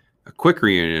 a quick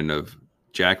reunion of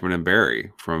Jackman and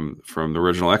Barry from the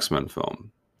original X-Men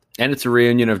film. And it's a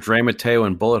reunion of Drea Matteo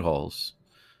and bullet holes.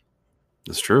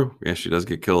 That's true. Yeah, she does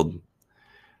get killed.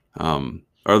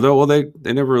 Although, they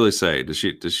never really say. Does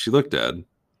she look dead?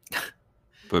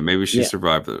 But maybe she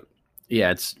survived it.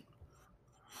 Yeah, this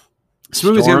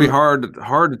movie's gonna be hard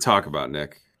to talk about,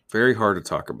 Nick. Very hard to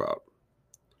talk about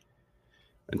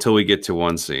until we get to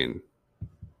one scene.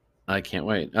 I can't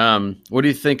wait. What do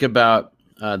you think about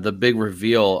the big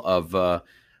reveal of?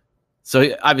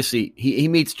 So obviously he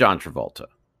meets John Travolta,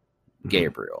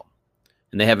 Gabriel,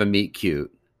 and they have a meet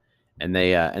cute. And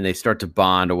they start to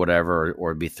bond or whatever,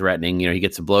 or be threatening. He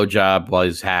gets a blowjob while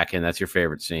he's hacking. That's your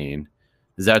favorite scene.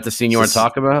 Is that the scene you want to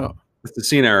talk about? It's the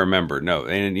scene I remember. No,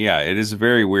 and it is a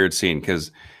very weird scene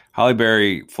because Halle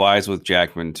Berry flies with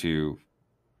Jackman to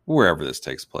wherever this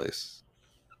takes place.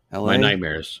 LA? My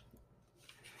nightmares.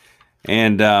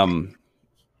 And they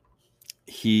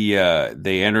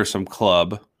enter some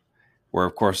club where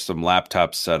of course some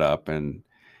laptops set up, and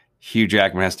Hugh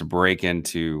Jackman has to break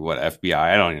into what FBI?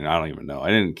 I don't even know. I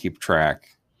didn't keep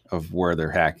track of where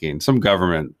they're hacking, some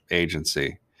government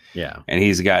agency. Yeah, and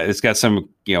it's got some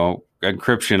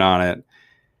encryption on it,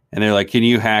 and they're like, "Can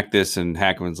you hack this?" And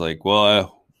Hackman's like,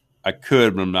 "Well, I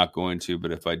could, but I'm not going to.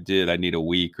 But if I did, I need a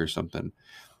week or something."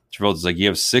 Travolta's like, "You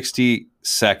have 60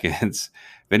 seconds."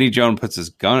 Vinnie Jones puts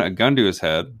a gun to his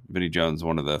head. Vinnie Jones,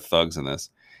 one of the thugs in this.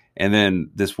 And then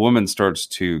this woman starts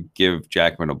to give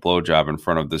Jackman a blowjob in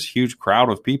front of this huge crowd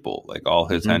of people, like all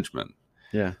his henchmen.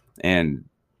 Yeah. And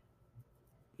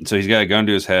so he's got a gun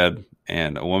to his head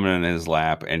and a woman in his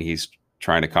lap, and he's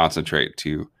trying to concentrate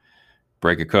to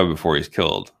break a code before he's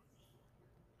killed.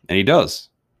 And he does.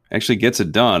 Actually gets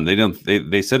it done.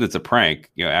 They said it's a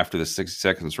prank, after the 60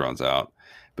 seconds runs out,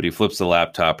 but he flips the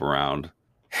laptop around,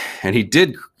 and he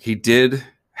did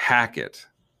hack it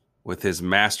with his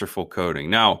masterful coding.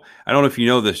 Now, I don't know if you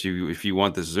know this, if you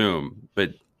want the Zoom,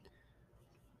 but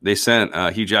they sent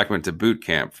Hugh Jackman to boot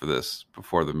camp for this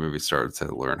before the movie started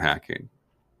to learn hacking.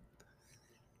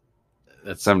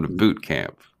 That's sent him to boot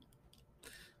camp.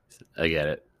 I get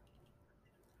it.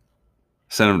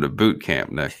 Sent him to boot camp,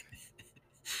 Nick.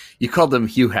 You called him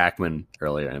Hugh Hackman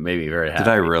earlier, and it made me very happy. Did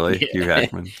I really? Yeah. Hugh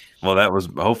Hackman. Well, that was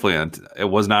hopefully it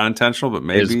was not intentional, but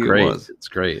maybe it was. It's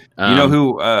great. You know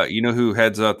who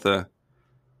heads up the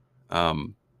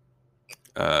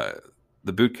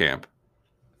boot camp?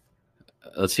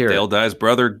 Let's hear Dale it. Dye's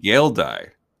brother, Gale Dye,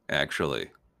 actually.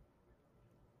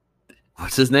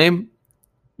 What's his name?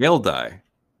 Gale Dye.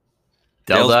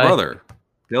 Dale Dale's Dye? brother.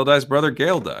 Dale Dye's brother,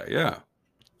 Gale Dye. Yeah.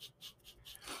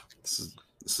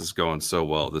 This is going so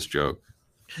well, this joke.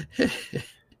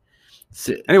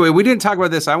 Anyway, we didn't talk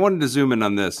about this. I wanted to zoom in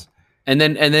on this. And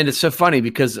then it's so funny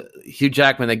because Hugh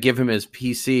Jackman, they give him his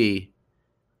PC,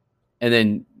 and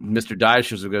then Mr. Dye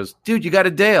shows up and goes, "Dude, you got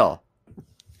a Dale."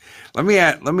 Let me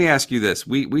ask you this.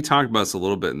 We talked about this a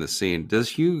little bit in the scene. Does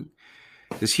Hugh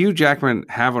Jackman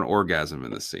have an orgasm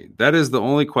in this scene? That is the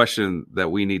only question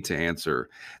that we need to answer.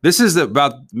 This is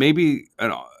about maybe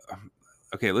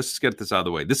okay, let's just get this out of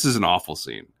the way. This is an awful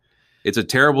scene. It's a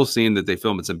terrible scene that they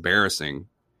film. It's embarrassing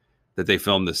that they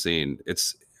filmed the scene.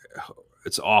 It's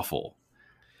awful.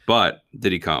 But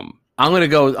did he come? I'm gonna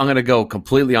go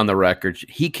completely on the record.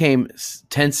 He came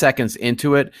 10 seconds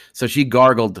into it, so she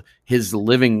gargled his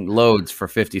living loads for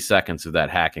 50 seconds of that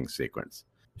hacking sequence.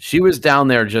 She was down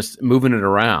there just moving it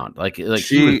around, like he was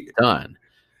done.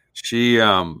 She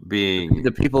being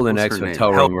the people in the next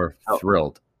hotel room were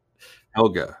thrilled.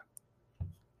 Helga,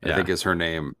 I think is her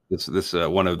name. This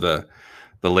one of the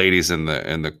ladies in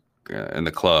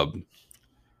the club.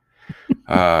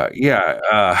 I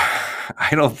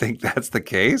don't think that's the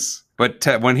case. But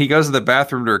when he goes to the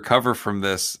bathroom to recover from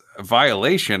this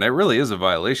violation, it really is a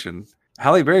violation.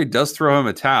 Halle Berry does throw him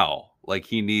a towel, like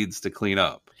he needs to clean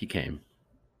up. He came.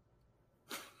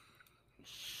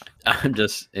 I'm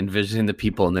just envisioning the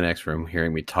people in the next room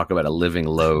hearing me talk about a living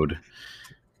load.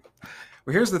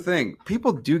 Well, here's the thing.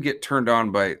 People do get turned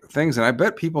on by things, and I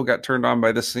bet people got turned on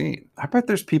by this scene. I bet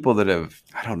there's people that have,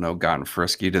 I don't know, gotten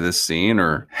frisky to this scene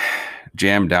or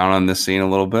jammed down on this scene a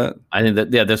little bit. I think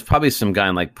that, there's probably some guy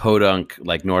in like Podunk,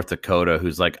 like North Dakota,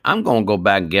 who's like, I'm going to go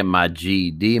back and get my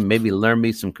GED and maybe learn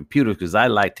me some computers because I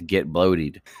like to get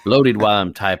bloated while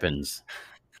I'm typing.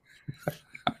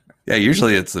 Yeah,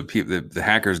 usually it's the people, the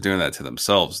hackers doing that to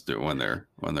themselves when they're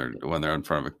in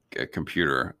front of a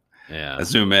computer. Yeah, I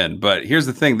zoom in. But here's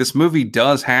the thing: this movie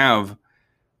does have,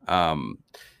 Halle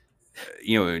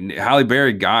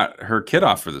Berry got her kid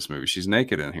off for this movie. She's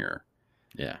naked in here.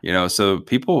 Yeah, so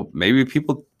maybe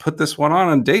people put this one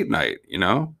on date night.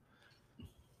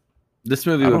 This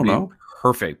movie would be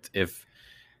perfect if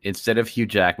instead of Hugh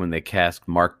Jackman, they cast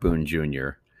Mark Boone Jr.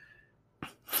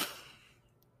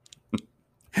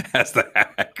 as the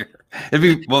hacker.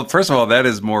 Well, first of all, that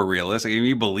is more realistic.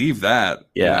 You believe that?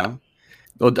 Yeah.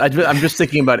 Well, I'm just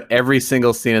thinking about every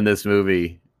single scene in this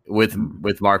movie with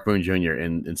Mark Boone Jr.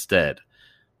 instead,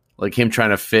 like him trying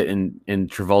to fit in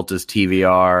Travolta's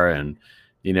TVR, and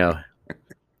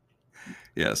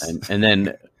yes, and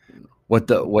then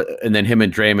and then him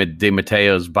and Dre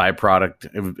DeMatteo's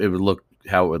byproduct. It would look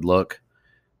how it would look,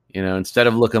 instead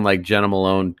of looking like Jenna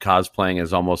Malone cosplaying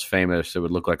as Almost Famous, it would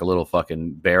look like a little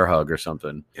fucking bear hug or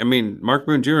something. I mean, Mark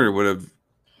Boone Jr. would have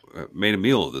made a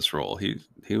meal of this role. He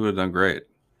would have done great.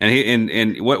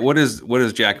 And what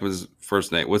is Jackman's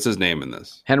first name? What's his name in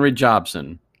this? Henry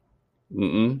Jobson.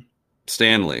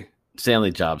 Stanley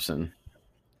Jobson.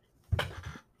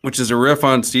 Which is a riff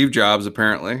on Steve Jobs,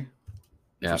 apparently.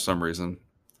 Yeah. For some reason.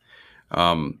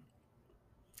 And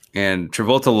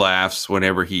Travolta laughs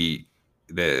whenever he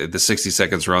the 60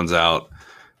 seconds runs out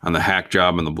on the hack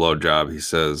job and the blow job. He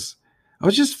says, "I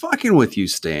was just fucking with you,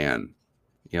 Stan."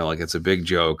 You know, like it's a big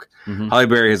joke. Mhm. Halle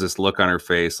Berry has this look on her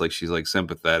face, like she's like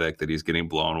sympathetic that he's getting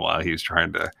blown while he's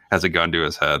has a gun to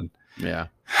his head. Yeah.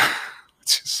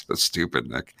 It's just so stupid,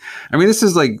 Nick. I mean, this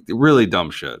is like really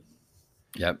dumb shit.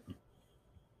 Yep.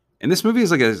 And this movie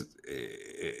is like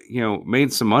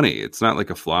made some money. It's not like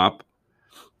a flop.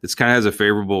 It's kind of has a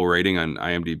favorable rating on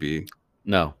IMDb.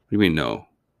 No. What do you mean no?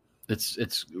 It's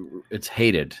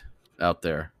hated out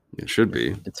there. It should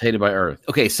be. It's hated by Earth.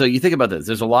 Okay, so you think about this.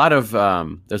 There's a lot of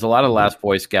Last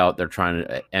Boy Scout they're trying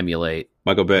to emulate.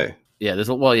 Michael Bay. Yeah, a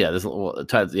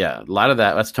lot of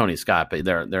that. That's Tony Scott, but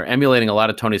they're emulating a lot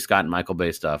of Tony Scott and Michael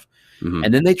Bay stuff. Mhm.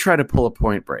 And then they try to pull a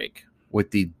Point Break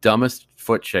with the dumbest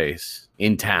foot chase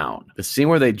in town. The scene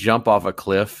where they jump off a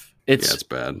cliff. It's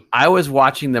bad. I was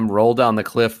watching them roll down the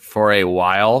cliff for a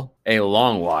long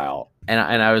while, and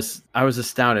I was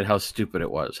astounded how stupid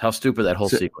it was. How stupid that whole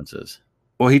sequence is.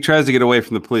 Well, he tries to get away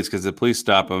from the police because the police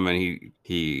stop him, and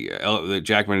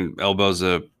Jackman elbows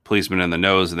a policeman in the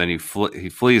nose, and then he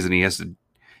flees, and he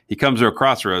comes to a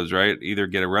crossroads, right? Either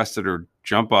get arrested or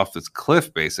jump off this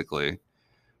cliff, basically,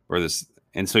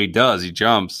 and so he does. He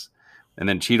jumps, and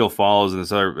then Cheadle follows, and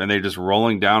they're just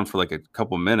rolling down for like a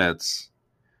couple minutes,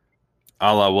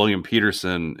 a la William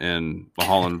Peterson in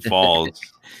Mulholland Falls.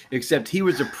 Except he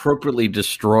was appropriately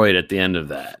destroyed at the end of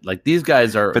that. Like these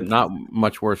guys are not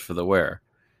much worse for the wear.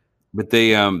 But they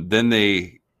then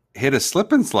they hit a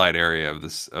slip and slide area of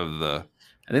the.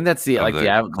 I think that's the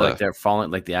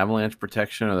avalanche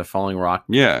protection or the falling rock.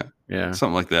 Yeah,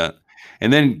 something like that.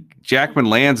 And then Jackman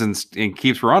lands and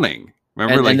keeps running.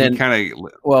 Remember, and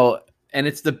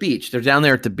it's the beach. They're down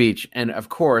there at the beach, and of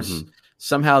course,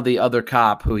 somehow the other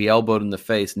cop who he elbowed in the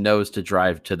face knows to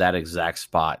drive to that exact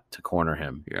spot to corner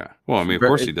him. Yeah. Well, I mean, of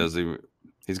course he does.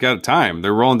 He's got time.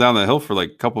 They're rolling down the hill for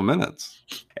like a couple minutes.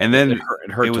 And then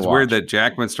it was weird that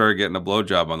Jackman started getting a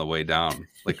blowjob on the way down.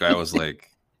 Like I was like,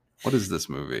 what is this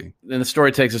movie? And the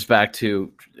story takes us back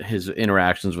to his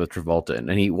interactions with Travolta,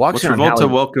 and he walks in. Travolta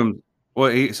welcomes. Well,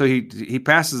 he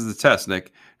passes the test.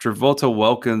 Nick Travolta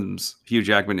welcomes Hugh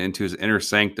Jackman into his inner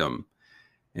sanctum,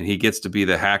 and he gets to be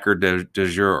the hacker de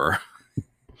jour.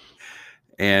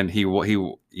 And he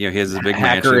has a big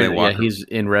mansion.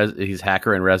 He's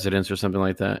hacker in residence or something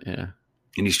like that. Yeah.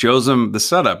 And he shows him the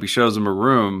setup. He shows him a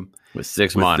room with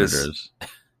 6 monitors,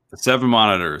 7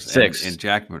 monitors, 6. And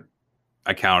Jackman,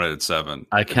 I counted 7.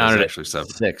 I counted actually 7.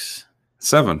 6.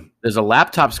 7. There's a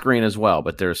laptop screen as well,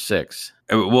 but there's 6.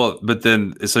 Well, but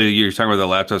then so you're talking about the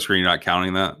laptop screen. You're not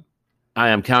counting that. I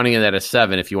am counting it as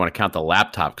 7 if you want to count the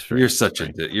laptop screen. You're such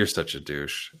a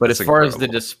douche. But that's as far as the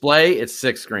display, it's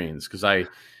 6 screens because I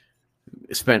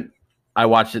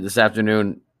watched it this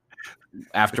afternoon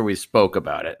after we spoke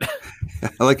about it.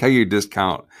 I like how you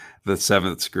discount the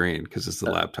 7th screen because it's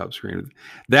the laptop screen.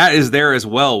 That is there as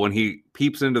well. When he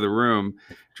peeps into the room,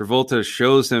 Travolta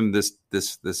shows him this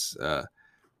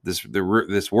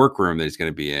workroom that he's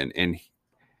going to be in,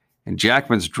 and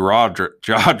Jackman's jaw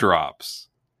drops.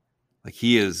 Like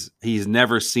he's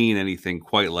never seen anything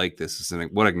quite like this.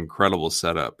 What an incredible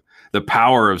setup! The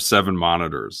power of 7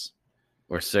 monitors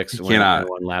or 6 on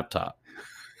one laptop.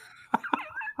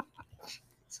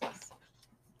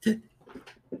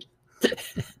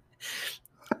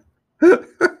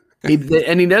 He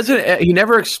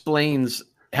never explains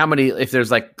how many, if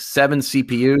there's like 7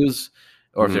 CPUs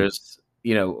or if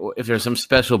there's some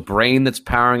special brain that's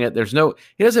powering it.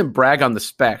 He doesn't brag on the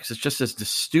specs. It's just this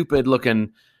stupid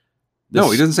looking.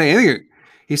 No, he doesn't say anything.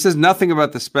 He says nothing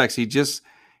about the specs.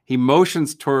 He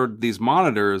motions toward these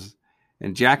monitors,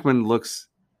 and Jackman looks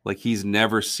like he's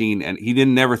never seen, and he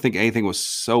didn't never think anything was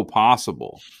so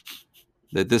possible.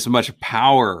 That this much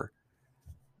power,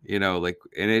 and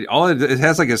it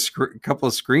has like a couple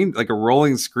of screen, like a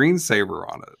rolling screensaver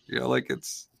on it.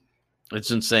 It's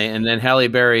insane. And then Halle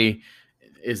Berry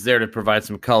is there to provide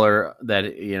some color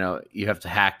that you have to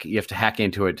hack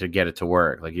into it to get it to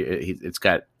work. Like it's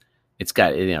got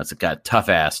a tough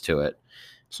ass to it.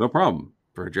 It's no problem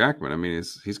for Jackman. I mean,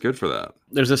 he's good for that.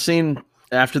 There's a scene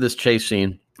after this chase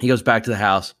scene. He goes back to the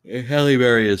house. Halle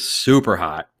Berry is super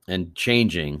hot and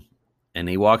changing. And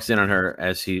he walks in on her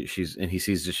as he sees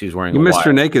that she's wearing. You missed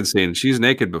her naked scene. She's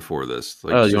naked before this.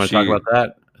 Like, you want to talk about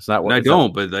that? It's not what I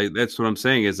don't, but that's what I'm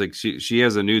saying. Is like she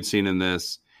has a nude scene in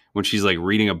this when she's like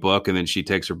reading a book and then she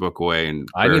takes her book away and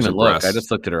I didn't even look. I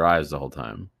just looked at her eyes the whole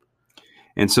time.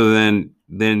 And so then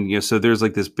so there's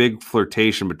like this big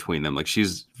flirtation between them. Like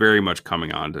she's very much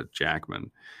coming on to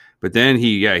Jackman. But then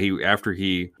he after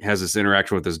he has this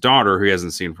interaction with his daughter who he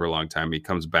hasn't seen for a long time, he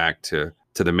comes back to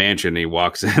the mansion and he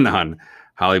walks in on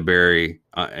Halle Berry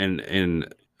in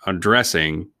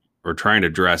undressing or trying to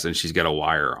dress, and she's got a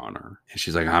wire on her, and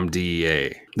she's like, "I'm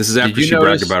DEA." This is after she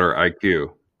bragged about her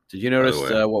IQ. Did you notice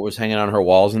what was hanging on her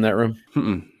walls in that room?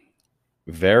 Mm-mm.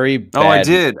 Very bad. Oh, I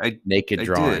did. Naked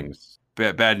drawings.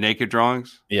 Bad naked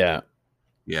drawings. Yeah.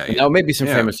 Yeah. No, maybe some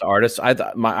famous artists. I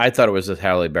thought it was that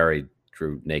Halle Berry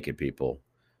drew naked people.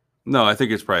 No, I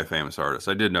think it's probably a famous artist.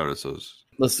 I did notice those.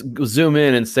 Let's zoom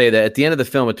in and say that at the end of the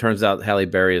film, it turns out Halle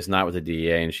Berry is not with the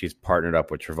DEA, and she's partnered up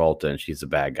with Travolta, and she's the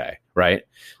bad guy, right?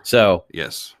 So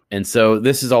yes. And so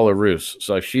this is all a ruse.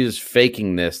 So she's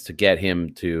faking this to get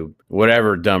him to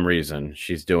whatever dumb reason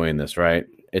she's doing this, right?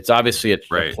 It's obviously a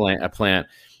plant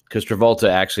because Travolta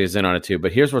actually is in on it too.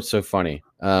 But here's what's so funny.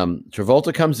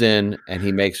 Travolta comes in and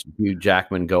he makes Hugh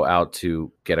Jackman go out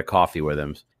to get a coffee with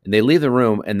him. And they leave the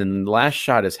room. And then the last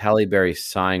shot is Halle Berry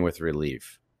sighing with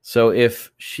relief. So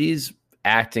if she's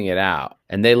acting it out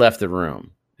and they left the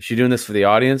room, is she doing this for the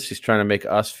audience? She's trying to make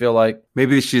us feel like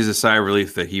maybe she's a sigh of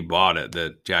relief that he bought it,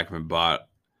 that Jackman bought.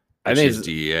 I think it's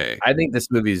DEA. I think this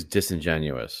movie is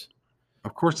disingenuous.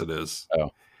 Of course it is.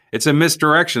 Oh, it's a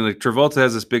misdirection. Like Travolta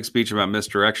has this big speech about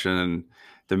misdirection, and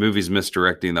the movie's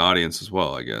misdirecting the audience as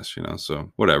well, I guess,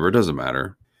 so whatever, it doesn't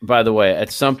matter. By the way,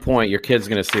 at some point your kid's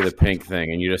going to see the pink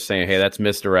thing and you're just saying, hey, that's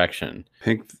misdirection.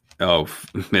 Pink. Oh,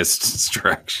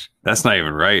 misdirection. That's not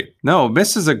even right. No,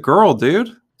 Miss is a girl,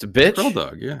 dude. It's a bitch. It's a girl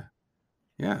dog.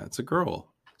 Yeah, it's a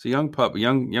girl. It's a young pup,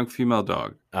 young female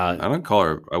dog. I don't call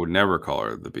her. I would never call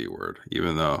her the B word,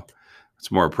 even though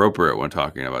it's more appropriate when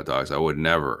talking about dogs. I would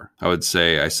never. I would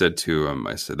say. I said to him.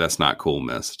 I said, "That's not cool,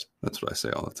 Mist." That's what I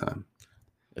say all the time.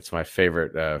 It's my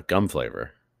favorite gum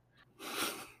flavor.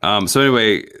 So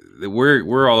anyway,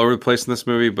 we're all over the place in this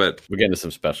movie, but we're getting to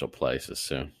some special places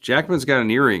soon. Jackman's got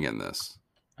an earring in this.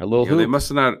 A little hoop. They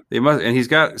must, and he's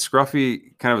got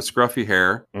kind of a scruffy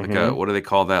hair, like a, what do they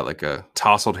call that? Like a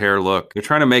tousled hair look. They're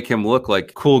trying to make him look like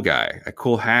a cool guy, a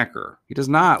cool hacker. He does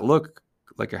not look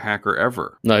like a hacker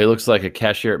ever. No, he looks like a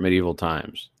cashier at medieval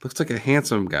times. Looks like a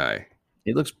handsome guy.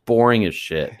 He looks boring as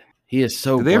shit. He is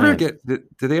so. Did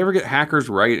they ever get hackers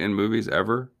right in movies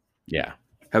ever? Yeah.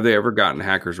 Have they ever gotten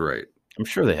hackers right? I'm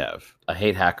sure they have. I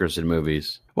hate hackers in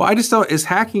movies. Well, I just don't. Is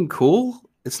hacking cool?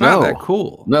 It's not that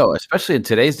cool. No, especially in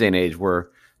today's day and age where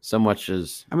so much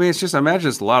is. I mean, it's just, I imagine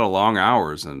it's a lot of long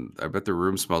hours, and I bet the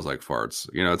room smells like farts.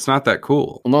 It's not that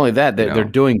cool. Well, not only that, they're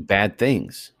doing bad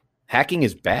things. Hacking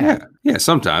is bad. Yeah,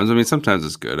 sometimes. I mean, sometimes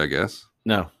it's good, I guess.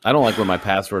 No, I don't like when my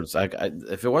passwords.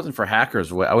 If it wasn't for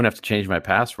hackers, I wouldn't have to change my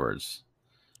passwords.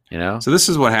 So this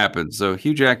is what happens. So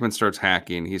Hugh Jackman starts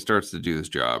hacking. He starts to do this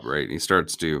job, right? And he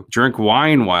starts to drink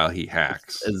wine while he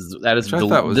hacks.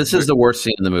 This is the worst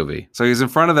scene in the movie. So he's in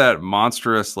front of that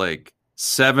monstrous,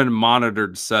 7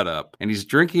 monitored setup, and he's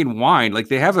drinking wine. Like,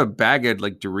 they have a bag of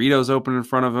Doritos open in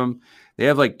front of him. They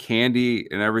have candy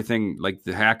and everything, like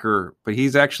the hacker, but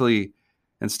he's actually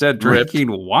instead drinking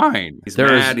wine. He's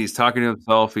mad. He's talking to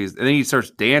himself. And then he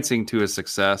starts dancing to his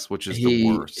success, which is the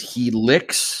worst. He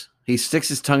licks. He sticks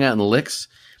his tongue out and licks.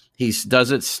 He does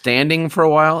it standing for a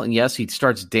while, and yes, he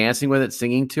starts dancing with it,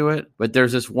 singing to it. But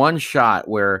there's this one shot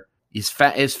where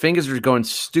his fingers are going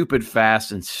stupid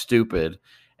fast and stupid,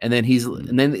 and then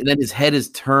then his head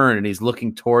is turned and he's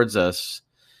looking towards us,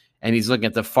 and he's looking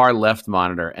at the far left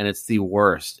monitor, and it's the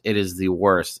worst. It is the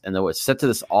worst, and though it's set to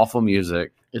this awful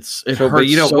music, it hurts.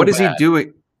 But what is he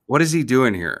doing? What is he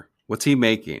doing here? What's he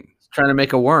making? He's trying to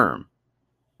make a worm.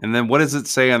 And then what does it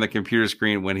say on the computer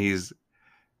screen when he's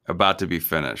about to be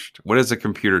finished? What does the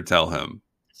computer tell him?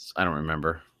 I don't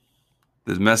remember.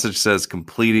 The message says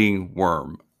completing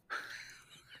worm.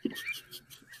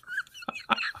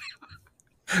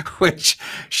 Which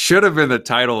should have been the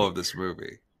title of this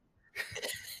movie.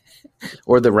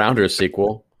 Or the Rounders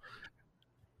sequel.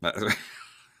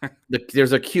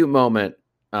 There's a cute moment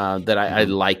that I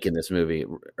like in this movie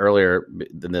earlier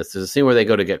than this. There's a scene where they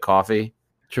go to get coffee.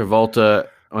 Travolta,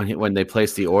 when they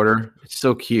place the order, it's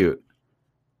so cute.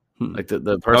 Like the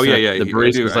person, the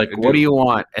barista is like, "What do you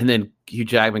want?" And then Hugh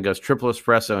Jackman goes triple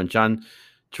espresso, and John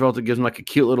Travolta gives him a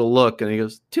cute little look, and he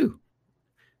goes 2.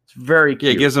 It's very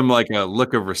cute. Yeah, it gives him a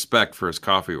look of respect for his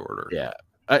coffee order. Yeah,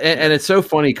 and it's so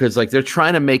funny because they're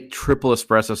trying to make triple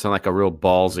espresso sound like a real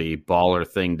ballsy baller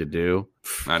thing to do.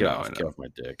 Get off my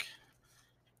dick.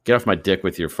 Get off my dick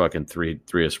with your fucking three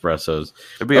espressos.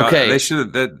 Okay, they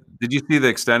should have. Did you see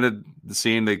the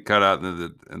scene they cut out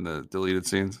in the deleted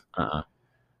scenes?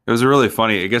 It was a really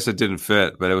funny. I guess it didn't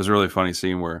fit, but it was a really funny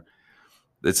scene where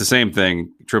it's the same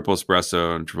thing, triple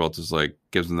espresso, and Travolta's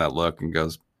gives him that look and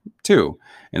goes 2,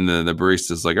 and then the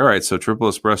barista's like, "All right, so triple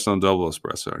espresso and double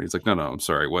espresso," and he's like, "No, I'm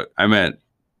sorry. What I meant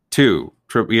 2.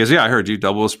 He goes, yeah, I heard you.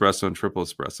 Double espresso and triple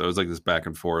espresso. It was like this back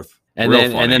and forth. And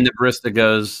then the barista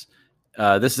goes,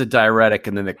 this is a diuretic,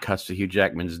 and then it cuts to Hugh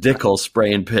Jackman's dick hole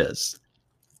spraying piss.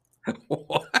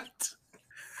 What?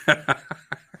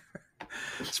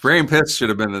 Spraying piss should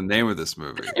have been the name of this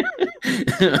movie.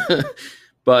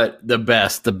 But the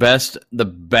best,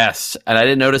 and I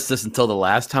didn't notice this until the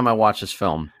last time I watched this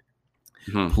film.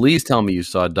 Mm-hmm. Please tell me you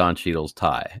saw Don Cheadle's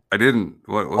tie. I didn't.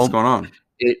 What's going on?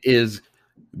 It is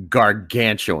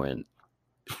gargantuan.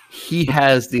 He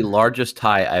has the largest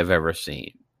tie I've ever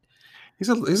seen. He's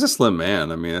a slim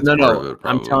man. I mean, that's no. Of it,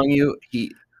 I'm telling you,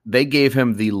 they gave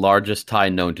him the largest tie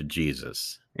known to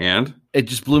Jesus, and it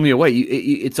just blew me away.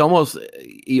 It's almost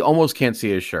you almost can't see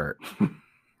his shirt.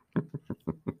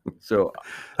 So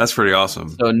that's pretty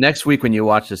awesome. So next week when you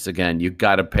watch this again, you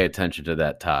got to pay attention to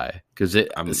that tie because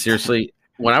seriously.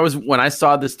 When I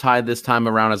saw this tie this time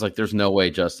around, I was like, "There's no way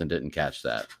Justin didn't catch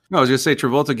that." No, I was gonna say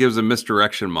Travolta gives a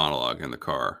misdirection monologue in the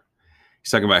car.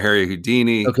 He's talking about Harry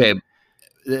Houdini. Okay,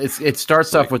 it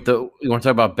starts off with you want to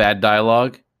talk about bad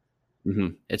dialogue? Mm-hmm.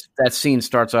 That scene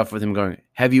starts off with him going,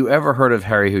 "Have you ever heard of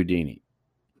Harry Houdini?"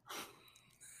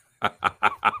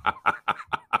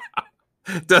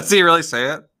 Does he really say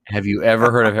it? Have you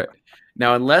ever heard of Harry?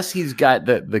 Now, unless he's got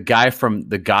the guy from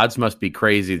The Gods Must Be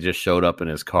Crazy just showed up in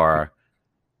his car.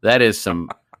 That is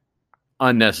some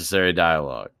unnecessary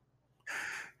dialogue.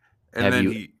 And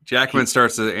then Jackman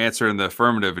starts to answer in the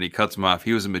affirmative, and he cuts him off.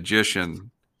 He was a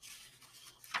magician,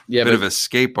 bit of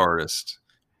escape artist.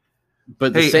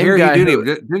 But the same Harry guy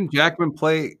Houdini, didn't Jackman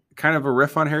play kind of a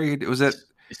riff on Harry? Was it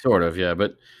sort of? Yeah,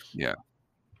 but yeah.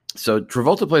 So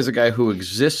Travolta plays a guy who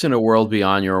exists in a world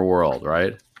beyond your world,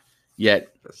 right? Yet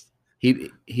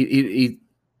he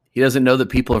doesn't know that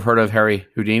people have heard of Harry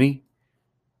Houdini.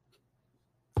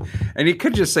 And he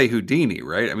could just say Houdini,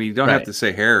 right? I mean, you don't have to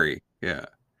say Harry. Yeah.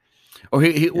 Or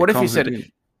what if he said,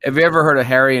 Houdini. Have you ever heard of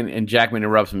Harry and Jackman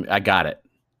interrupts him? I got it.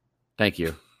 Thank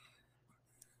you.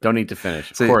 Don't need to finish.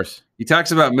 Of course. He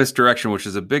talks about misdirection, which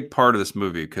is a big part of this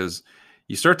movie because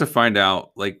you start to find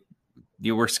out, like,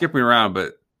 we're skipping around,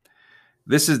 but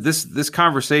this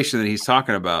conversation that he's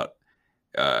talking about,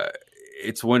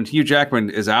 it's when Hugh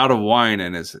Jackman is out of wine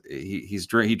and he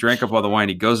drank up all the wine.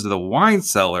 He goes to the wine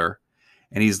cellar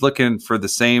and he's looking for the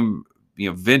same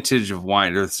vintage of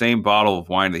wine or the same bottle of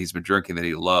wine that he's been drinking that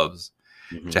he loves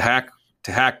to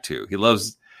hack to. He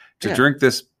loves to drink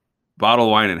this bottle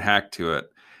of wine and hack to it.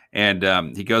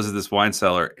 And he goes to this wine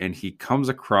cellar and he comes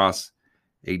across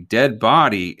a dead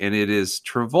body, and it is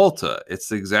Travolta. It's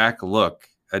the exact look,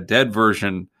 a dead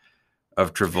version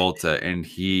of Travolta. And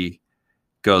he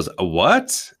goes,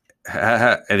 "What?"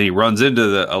 And he runs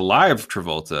into a live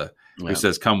Travolta who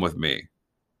says, "Come with me."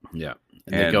 Yeah.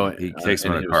 And he takes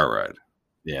him on a car ride.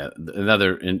 Yeah.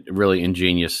 Another really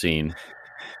ingenious scene.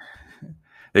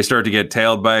 They start to get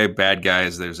tailed by bad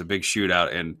guys. There's a big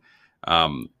shootout, and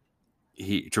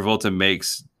Travolta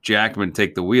makes Jackman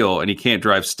take the wheel, and he can't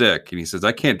drive stick. And he says,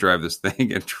 "I can't drive this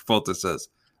thing." And Travolta says,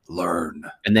 "Learn."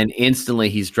 And then instantly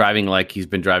he's driving like he's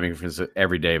been driving for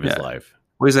every day of his life.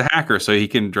 Well, he's a hacker, so he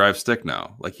can drive stick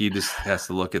now. Like, he just has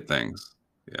to look at things.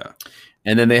 Yeah.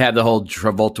 And then they had the whole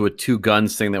Travolta with two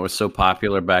guns thing that was so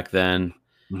popular back then.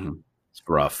 Mm-hmm. It's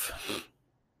rough.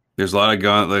 There's a lot of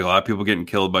guns, like a lot of people getting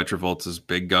killed by Travolta's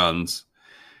big guns.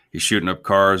 He's shooting up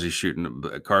cars.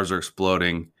 Cars are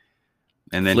exploding.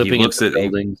 And then flipping he looks at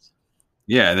buildings.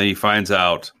 And then he finds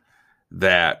out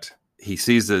that he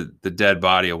sees the dead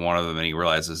body of one of them, and he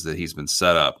realizes that he's been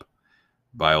set up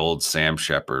by old Sam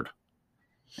Shepard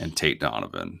and Tate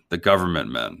Donovan, the government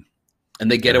men.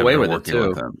 And they get away with it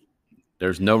too.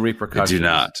 There's no repercussions. They do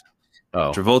not.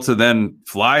 Oh. Travolta then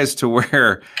flies to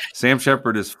where Sam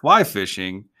Shepard is fly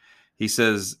fishing. He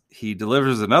says he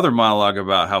delivers another monologue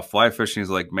about how fly fishing is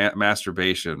like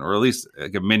masturbation, or at least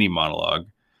like a mini monologue.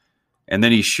 And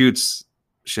then he shoots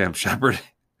Sam Shepard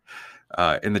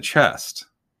in the chest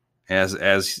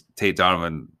as Tate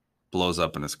Donovan blows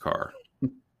up in his car.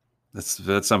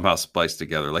 That's somehow spliced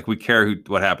together. Like, we care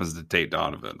what happens to Tate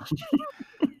Donovan.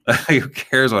 Who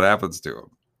cares what happens to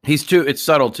him? It's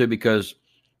subtle too, because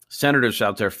Senator's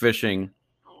out there fishing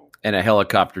and a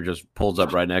helicopter just pulls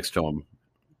up right next to him.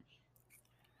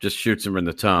 Just shoots him in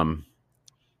the tum.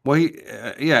 Well,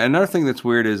 another thing that's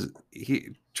weird is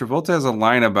Travolta has a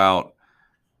line about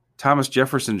Thomas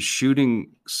Jefferson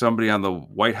shooting somebody on the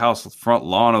White House front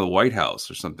lawn of the White House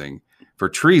or something for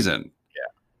treason.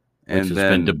 Yeah. Which has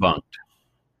been debunked.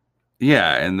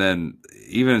 Yeah. And then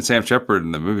even Sam Shepard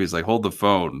in the movie is like, "Hold the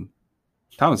phone.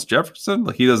 Thomas Jefferson?"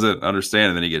 Like, he doesn't understand,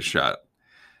 and then he gets shot.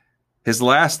 His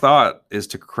last thought is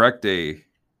to correct a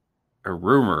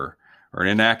rumor or an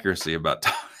inaccuracy about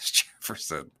Thomas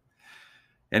Jefferson.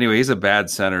 Anyway, he's a bad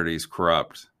senator. He's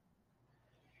corrupt.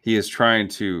 He is trying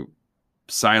to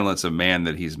silence a man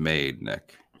that he's made,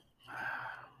 Nick.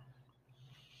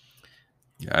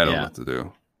 Yeah, I don't know what to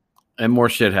do. And more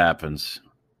shit happens.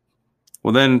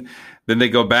 Well, then they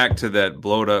go back to that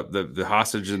blowed up the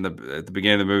hostage at the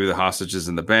beginning of the movie. The hostages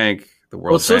in the bank. The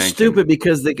World It's so Bank, stupid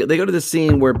because they go to the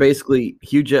scene where basically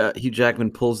Hugh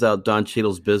Jackman pulls out Don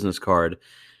Cheadle's business card,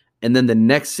 and then the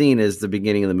next scene is the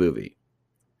beginning of the movie.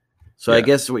 So I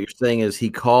guess what you're saying is he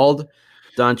called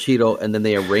Don Cheadle, and then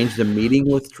they arranged a meeting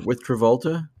with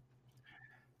Travolta.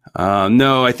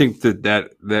 No, I think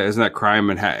that isn't that crime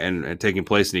and taking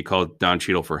place, and he called Don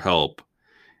Cheadle for help,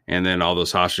 and then all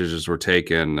those hostages were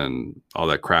taken, and all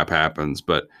that crap happens.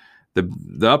 But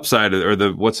the upside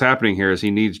what's happening here is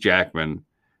he needs Jackman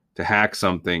to hack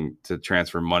something to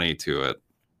transfer money to it,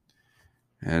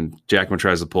 and Jackman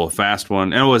tries to pull a fast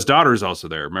one. And his daughter's also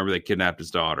there. Remember, they kidnapped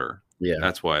his daughter. Yeah,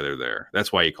 that's why they're there.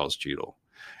 That's why he calls Cheadle,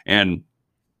 and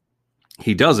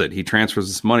he does it. He transfers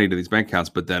this money to these bank accounts,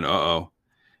 but then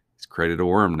he's created a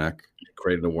worm, Nick.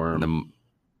 Created a worm,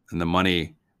 and the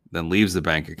money then leaves the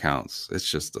bank accounts. It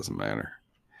just doesn't matter.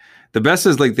 The best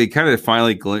is like they kind of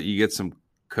finally you get some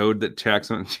code that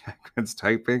Jackman's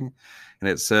typing, and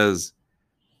it says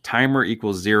timer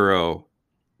equals 0,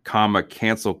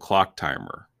 cancel clock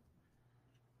timer.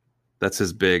 That's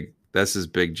his big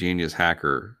genius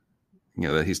hacker,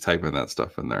 that he's typing that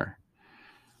stuff in there.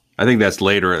 I think that's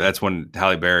later. That's when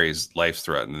Halle Berry's life's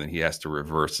threatened, and he has to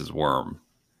reverse his worm.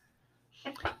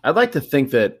 I'd like to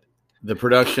think that the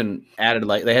production added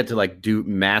they had to do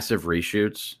massive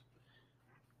reshoots.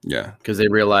 Yeah, because they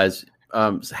realized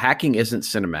hacking isn't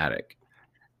cinematic.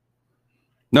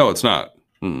 No, it's not.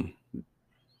 You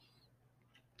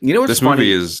know what's this funny?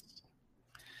 Movie is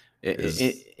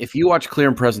if you watch Clear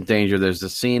and Present Danger, there's a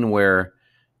scene where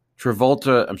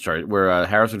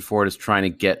Harrison Ford is trying to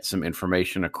get some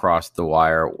information across the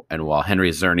wire, and while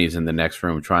Henry Czerny's in the next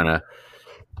room trying to.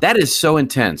 That is so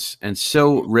intense and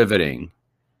so riveting,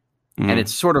 and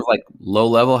it's sort of like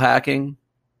low-level hacking.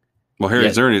 Well, Henry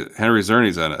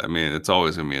Czerny's in it. I mean, it's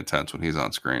always going to be intense when he's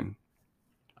on screen.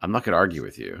 I'm not going to argue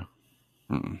with you.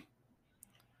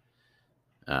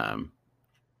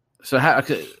 So how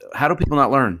do people not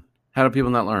learn? How do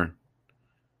people not learn?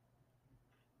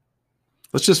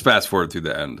 Let's just fast forward through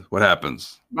the end. What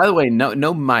happens? By the way,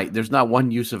 no mice. There's not one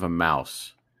use of a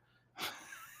mouse.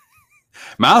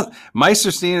 Mice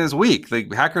are seen as weak. The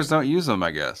hackers don't use them,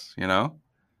 I guess.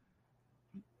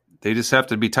 They just have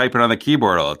to be typing on the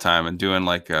keyboard all the time and doing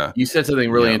You said something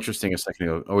really interesting a second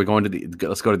ago. Are we going to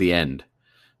let's go to the end.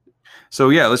 So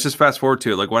yeah, let's just fast forward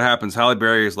to it. Like what happens? Halle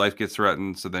Berry's life gets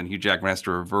threatened, so then Hugh Jackman has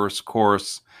to reverse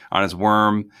course on his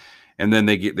worm, and then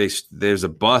there's a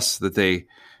bus that they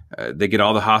get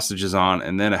all the hostages on,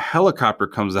 and then a helicopter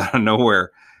comes out of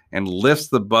nowhere and lifts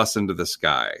the bus into the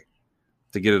sky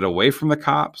to get it away from the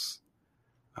cops.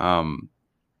 And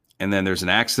then there's an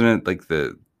accident, like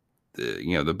the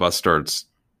bus starts,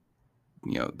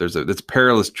 it's a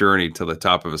perilous journey to the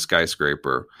top of a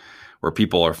skyscraper where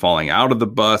people are falling out of the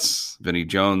bus. Vinnie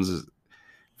Jones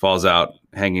falls out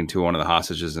hanging to one of the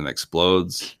hostages and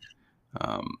explodes.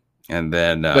 And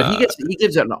then, but he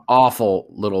gives an awful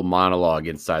little monologue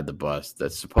inside the bus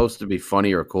that's supposed to be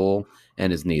funny or cool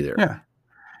and is neither. Yeah.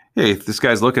 If this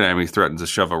guy's looking at him, he threatens to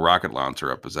shove a rocket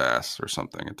launcher up his ass or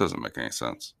something. It doesn't make any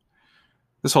sense.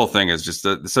 This whole thing is just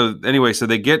so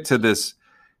they get to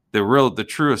the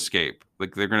true escape.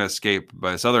 Like they're going to escape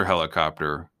by this other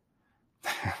helicopter.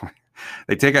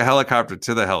 They take a helicopter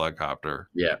to the helicopter.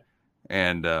 Yeah.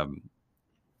 And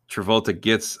Travolta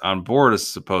gets on board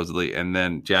supposedly, and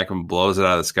then Jackman blows it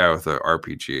out of the sky with an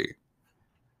RPG.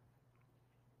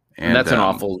 And that's an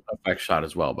awful effect shot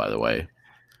as well, by the way.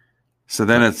 So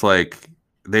then it's like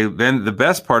then the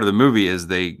best part of the movie is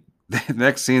the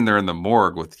next scene they're in the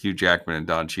morgue with Hugh Jackman and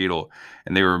Don Cheadle,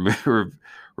 and they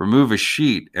remove a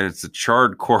sheet, and it's the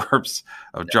charred corpse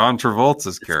of John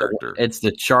Travolta's character. It's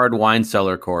the charred wine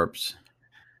cellar corpse.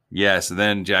 Yes, and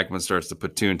then Jackman starts to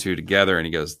put 2 and 2 together, and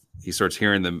he starts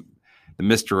hearing the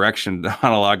misdirection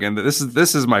monologue, and this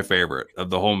is my favorite of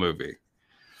the whole movie.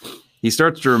 He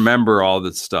starts to remember all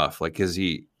this stuff, like because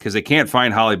they can't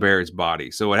find Halle Berry's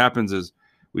body. So what happens is,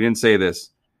 we didn't say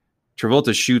this,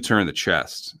 Travolta shoots her in the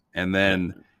chest, and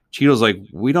then Cheadle's like,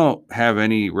 we don't have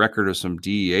any record of some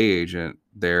DEA agent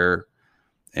there,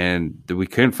 and we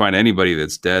couldn't find anybody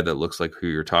that's dead that looks like who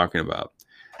you're talking about.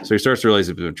 So he starts to realize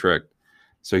he's been tricked.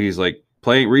 So he's like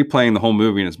replaying the whole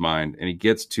movie in his mind, and he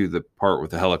gets to the part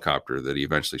with the helicopter that he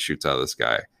eventually shoots out of the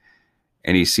sky,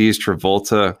 and he sees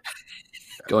Travolta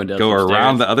go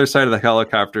around the other side of the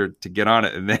helicopter to get on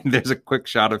it, and then there's a quick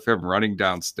shot of him running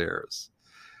downstairs.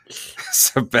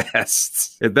 It's the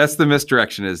best. That's the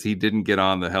misdirection, is he didn't get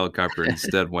on the helicopter and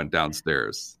instead went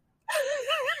downstairs.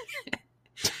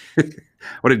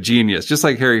 What a genius. Just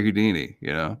like Harry Houdini,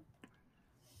 you know?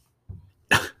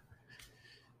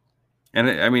 And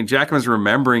I mean, Jackman's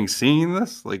remembering seeing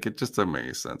this. Like, it just doesn't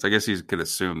make sense. I guess he could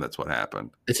assume that's what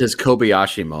happened. It's his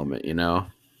Kobayashi moment, you know?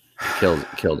 Killed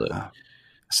it.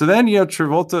 So then, you know,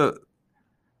 Travolta,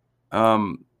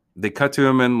 they cut to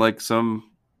him in like some,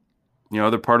 you know,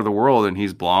 other part of the world, and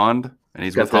he's blonde, and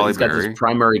he's with Halle Berry. He's got this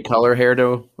primary color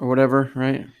hairdo or whatever,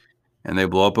 right? And they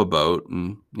blow up a boat,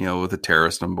 and, you know, with a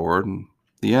terrorist on board, and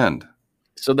the end.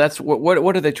 So that's what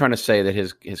are they trying to say that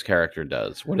his character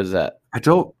does? What is that?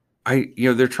 You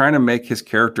know, they're trying to make his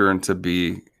character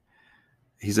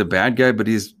he's a bad guy, but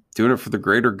he's doing it for the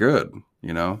greater good,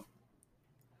 you know?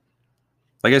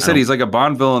 Like I said, he's like a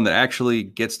Bond villain that actually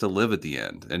gets to live at the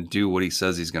end and do what he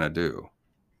says he's going to do.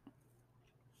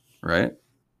 Right?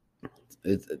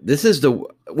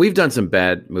 We've done some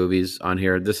bad movies on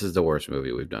here. This is the worst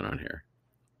movie we've done on here.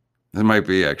 It might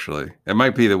be, actually. It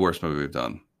might be the worst movie we've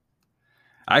done.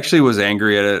 I actually was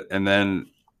angry at it, and then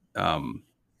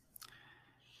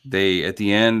they at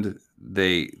the end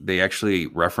they actually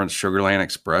reference Sugarland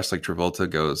Express. Like, Travolta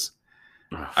goes,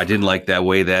 I didn't like that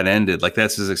way that ended. Like,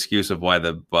 that's his excuse of why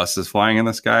the bus is flying in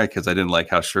the sky, because I didn't like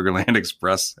how Sugarland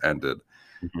Express ended.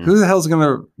 Mm-hmm. Who the hell's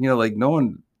gonna, you know, like, no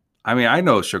one. I mean, I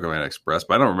know Sugarland Express,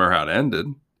 but I don't remember how it ended.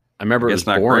 I remember it's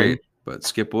not boring. Great, but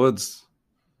Skip Woods,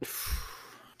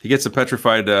 he gets a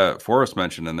petrified forest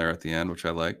mention in there at the end, which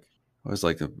I like. I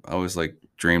always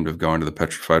dreamed of going to the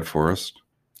petrified forest.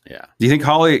 Yeah. Do you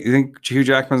think Hugh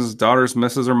Jackman's daughter's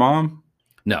misses her mom?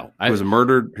 No. Who was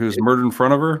murdered in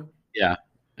front of her? Yeah.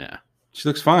 Yeah. She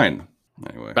looks fine.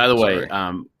 Anyway. By the way,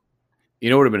 you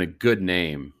know what would have been a good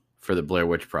name for the Blair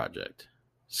Witch Project?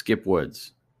 Skip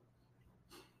Woods.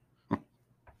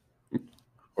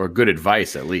 Or good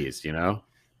advice, at least, you know?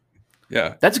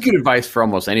 Yeah. That's good advice for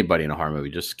almost anybody in a horror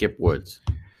movie. Just Skip Woods.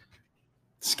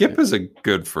 Skip is a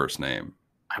good first name.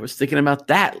 I was thinking about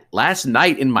that last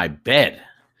night in my bed.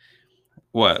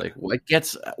 What? Like,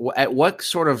 what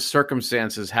sort of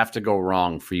circumstances have to go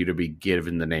wrong for you to be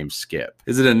given the name Skip?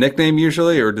 Is it a nickname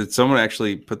usually, or did someone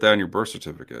actually put that on your birth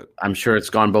certificate? I'm sure it's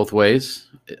gone both ways.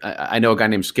 I know a guy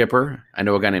named Skipper. I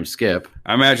know a guy named Skip.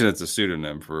 I imagine it's a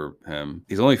pseudonym for him.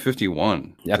 He's only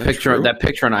 51. That picture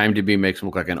on IMDb makes him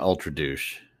look like an ultra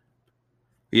douche.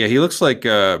 Yeah, he looks like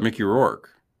Mickey Rourke.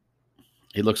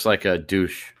 He looks like a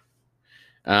douche.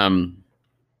 Looks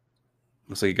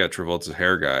like he got Travolta's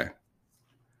hair guy.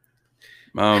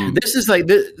 This is like,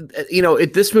 you know,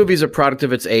 this movie is a product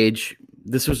of its age.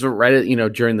 This was right, you know,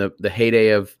 during the heyday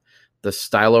of the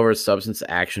style over substance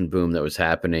action boom that was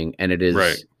happening, and it is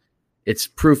right. It's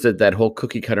proof that whole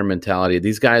cookie cutter mentality.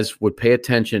 These guys would pay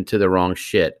attention to the wrong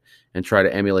shit and try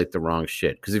to emulate the wrong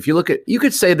shit. Because if you look at, you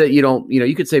could say that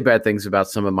you could say bad things about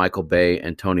some of Michael Bay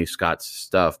and Tony Scott's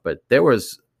stuff, but there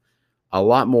was a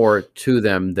lot more to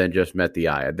them than just met the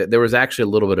eye. There was actually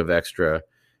a little bit of extra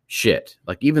shit.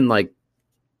 I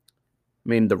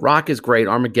mean, The Rock is great.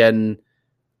 Armageddon,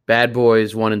 Bad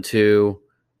Boys 1 and 2,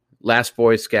 Last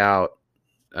Boy Scout.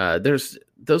 Those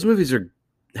movies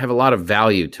have a lot of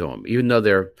value to them, even though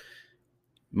they're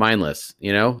mindless.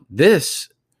 You know, this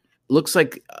looks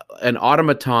like an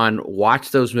automaton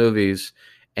watched those movies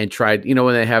and tried. You know,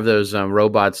 when they have those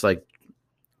robots, like,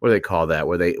 what do they call that?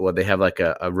 Where they have like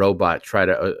a robot try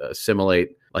to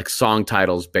assimilate like song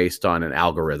titles based on an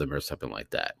algorithm or something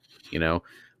like that. You know.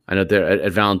 I know there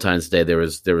at Valentine's Day there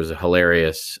was a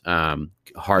hilarious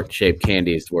heart-shaped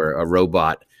candies where a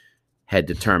robot had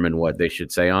determined what they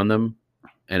should say on them,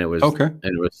 and it was okay. And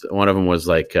it was one of them was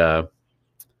like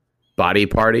Body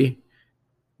Party,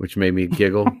 which made me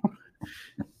giggle.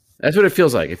 That's what it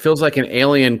feels like. It feels like an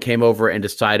alien came over and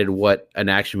decided what an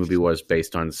action movie was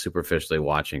based on superficially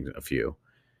watching a few.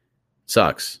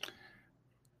 Sucks.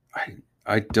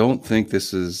 I don't think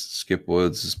this is Skip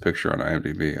Woods' picture on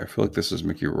IMDb. I feel like this is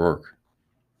Mickey Rourke.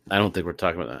 I don't think we're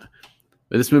talking about that.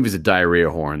 But this movie's a diarrhea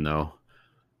horn, though.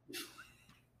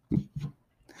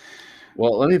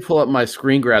 Well, let me pull up my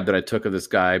screen grab that I took of this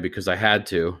guy because I had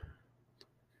to.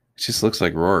 It just looks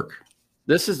like Rourke.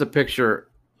 This is the picture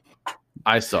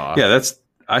I saw. Yeah,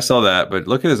 I saw that, but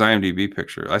look at his IMDb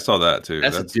picture. I saw that too.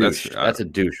 That's a douche. That's a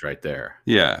douche right there.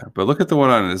 Yeah, but look at the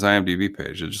one on his IMDb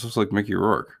page. It just looks like Mickey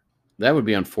Rourke. That would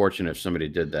be unfortunate if somebody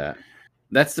did that.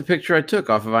 That's the picture I took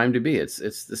off of IMDb. This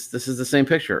is the same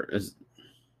picture.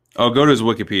 Oh, go to his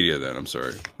Wikipedia then. I'm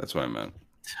sorry. That's what I meant.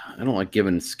 I don't like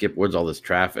giving Skip Woods all this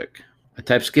traffic. I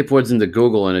typed Skip Woods into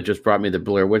Google and it just brought me the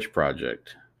Blair Witch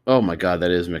Project. Oh my God,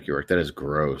 that is Mickey Rourke. That is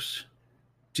gross.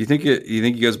 Do you think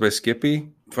he goes by Skippy?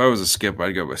 If I was a Skip,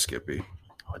 I'd go with Skippy.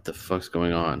 What the fuck's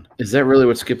going on? Is that really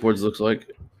what Skip Woods looks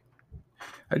like?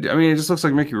 I mean, it just looks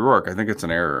like Mickey Rourke. I think it's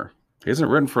an error. He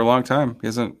hasn't written for a long time. He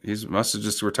must have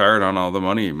just retired on all the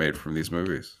money he made from these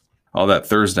movies. All that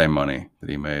Thursday money that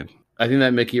he made. I think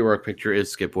that Mickey Rourke picture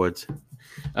is Skip Woods.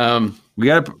 We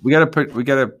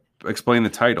gotta explain the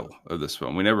title of this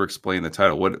film. We never explained the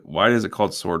title. Why is it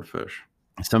called Swordfish?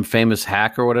 Some famous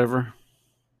hack or whatever.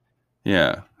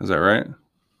 Yeah, is that right? Who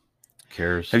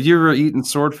cares? Have you ever eaten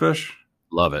swordfish?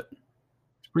 Love it.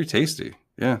 It's pretty tasty.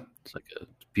 Yeah, it's like a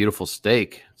beautiful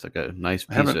steak. It's like a nice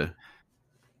piece of.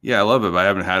 Yeah, I love it, but I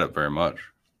haven't had it very much.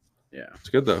 Yeah, it's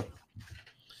good though.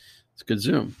 It's a good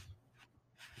Zoom.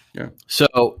 Yeah.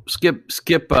 So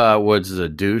Skip Woods is a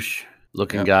douche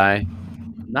looking guy,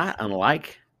 not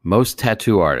unlike most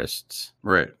tattoo artists.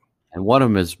 Right. And one of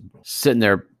them is sitting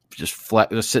there just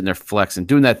sitting there flexing,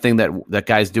 doing that thing that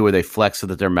guys do where they flex so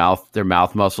that their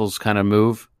mouth muscles kind of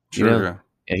move. Sure. You know?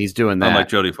 Yeah, he's doing that. Unlike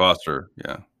Jodie Foster.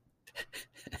 Yeah.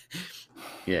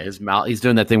 Yeah, his mouth. He's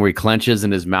doing that thing where he clenches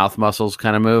and his mouth muscles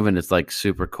kind of move, and it's like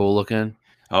super cool looking.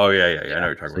 Oh yeah. I know what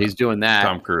you're talking about. He's doing that.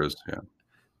 Tom Cruise. Yeah.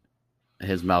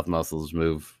 His mouth muscles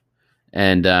move,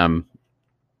 and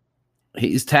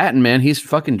he's tatting, man. He's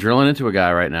fucking drilling into a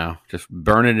guy right now, just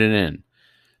burning it in.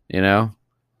 You know,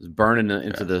 just burning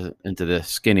into the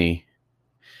skinny,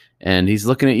 and he's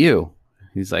looking at you.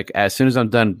 He's like, as soon as I'm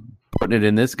done putting it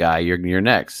in this guy, you're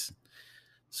next.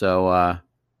 So,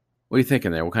 what are you thinking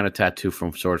there? What kind of tattoo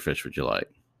from Swordfish would you like?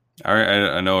 All right,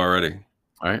 I know already.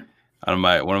 All right, on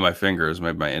one of my fingers,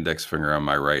 maybe my index finger on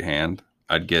my right hand,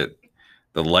 I'd get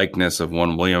the likeness of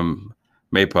one William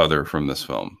Maypother from this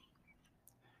film.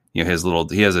 You know,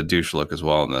 he has a douche look as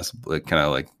well in this, kind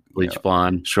of like bleach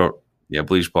blonde, short,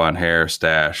 bleach blonde hair,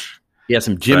 stash. He has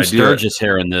some Jim Sturgis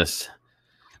hair in this.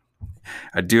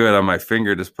 I do it on my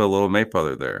finger, just put a little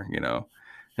Maypother there,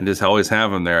 and just always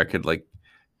have him there. I could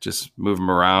just move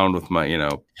him around with my,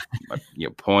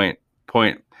 point,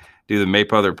 do the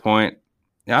Maypother point.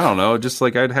 I don't know, just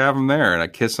like I'd have him there, and I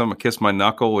kiss my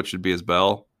knuckle, which would be his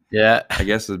bell. Yeah, I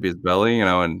guess it'd be his belly,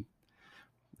 and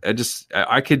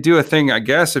I could do a thing. I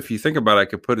guess if you think about it, I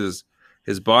could put his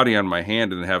body on my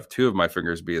hand and have two of my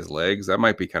fingers be his legs. That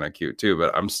might be kind of cute too,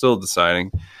 but I'm still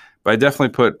deciding. But I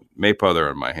definitely put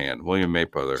Maypother on my hand, William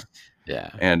Maypother. Yeah,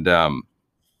 and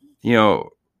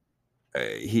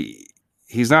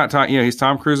he's not he's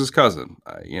Tom Cruise's cousin.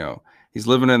 He's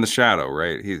living in the shadow,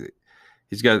 right? He's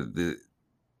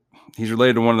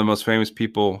related to one of the most famous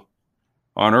people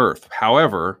on Earth.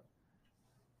 However,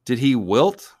 did he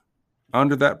wilt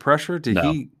under that pressure? Did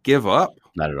he give up?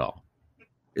 Not at all.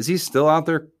 Is he still out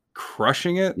there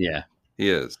crushing it? Yeah, he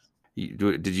is.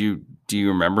 Do you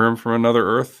remember him from Another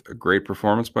Earth? A great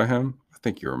performance by him. I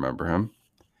think you remember him.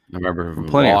 I remember him from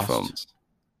plenty Lost. of films.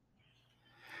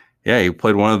 Yeah, he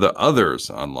played one of the others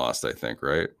on Lost, I think,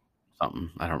 right?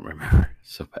 Something. I don't remember.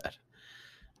 So bad.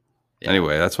 Yeah.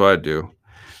 Anyway, that's what I do.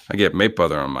 I get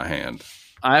Maypother on my hand.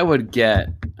 I would get,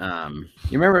 you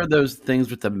remember those things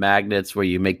with the magnets where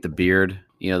you make the beard,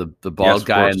 the bald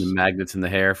guy and the magnets in the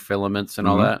hair, filaments and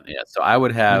all that. Yeah. So I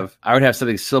would have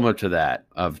something similar to that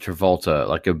of Travolta.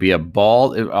 Like it would be a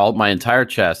bald, my entire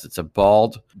chest. It's a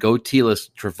bald,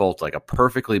 goateeless Travolta, like a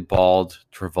perfectly bald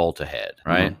Travolta head.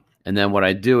 Right. Mm-hmm. And then what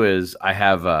I do is I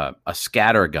have a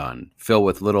scatter gun filled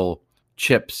with little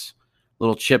chips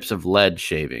of lead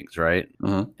shavings. Right.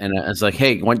 Mm-hmm. And it's like,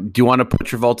 hey, do you want to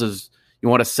put you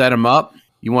want to set him up?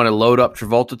 You want to load up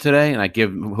Travolta today? And I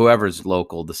give whoever's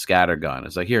local the scatter gun.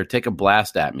 It's like, here, take a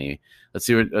blast at me. Let's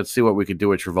see what we could do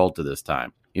with Travolta this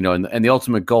time. And the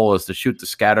ultimate goal is to shoot the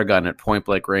scatter gun at point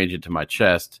blank range into my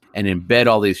chest and embed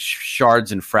all these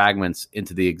shards and fragments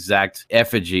into the exact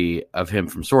effigy of him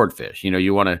from Swordfish.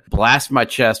 You want to blast my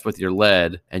chest with your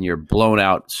lead and your blown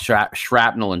out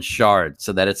shrapnel and shards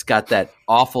so that it's got that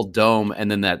awful dome and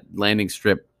then that landing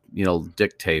strip,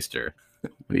 dick taster.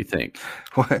 What do you think?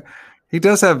 What? He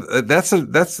does have that's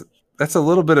a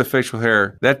little bit of facial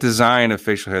hair. That design of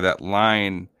facial hair, that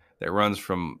line that runs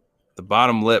from the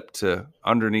bottom lip to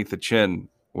underneath the chin,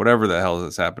 whatever the hell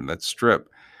has happened, that strip.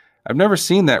 I've never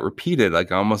seen that repeated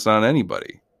like almost on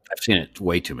anybody. I've seen it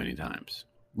way too many times.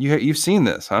 You've seen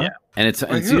this, huh? Yeah, and it's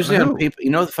usually on people.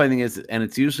 The funny thing is, and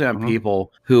it's usually on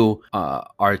people who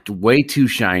are way too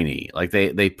shiny. Like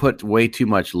they put way too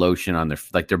much lotion on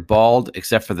they're bald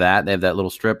except for that. They have that little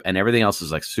strip, and everything else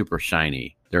is like super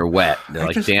shiny. They're wet.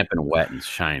 They're damp and wet and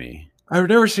shiny. I've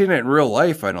never seen it in real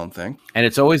life. I don't think. And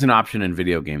it's always an option in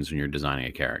video games when you're designing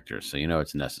a character, so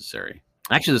it's necessary.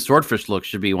 Actually, the Swordfish look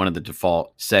should be one of the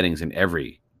default settings in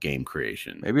every game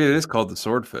creation. Maybe it is called the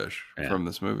Swordfish from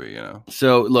this movie,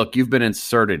 So look, you've been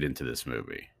inserted into this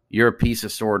movie. you're a piece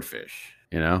of swordfish.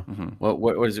 You know, what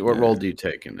role do you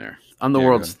take in there? I'm the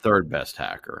world's third best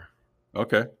hacker.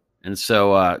 Okay. And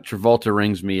so Travolta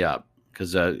rings me up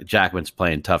because Jackman's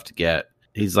playing tough to get.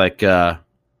 He's like,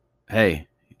 "Hey,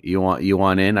 you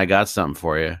want in? I got something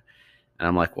for you." And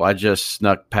I'm like, "Well, I just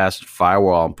snuck past the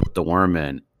firewall and put the worm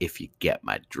in. If you get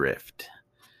my drift,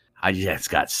 I just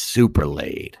got super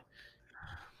laid."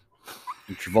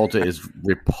 And Travolta is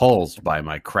repulsed by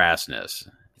my crassness.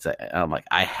 I'm like,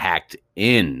 I hacked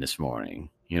in this morning.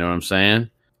 You know what I'm saying?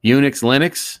 Unix,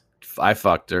 Linux, I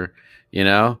fucked her. You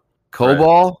know,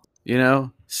 COBOL. Right. You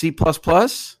know, C++,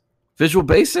 Visual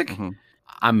Basic.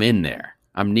 I'm in there.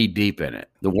 I'm knee deep in it.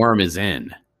 The worm is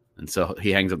in. And so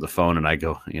he hangs up the phone, and I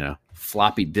go, you know,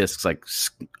 floppy disks like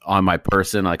on my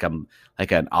person, like I'm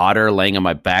like an otter laying on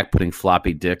my back, putting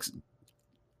floppy disks.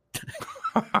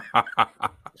 What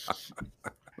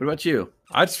about you?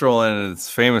 I'd stroll in and it's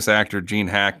famous actor Gene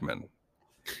Hackman,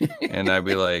 and I'd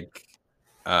be like,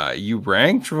 "You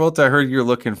rang, Travolta? I heard you're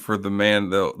looking for the man,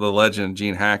 the legend,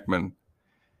 Gene Hackman.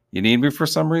 You need me for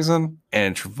some reason?"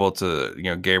 And Travolta, you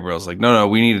know, Gabriel's like, "No,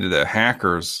 we needed the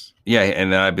hackers." Yeah,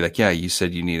 and then I'd be like, "Yeah, you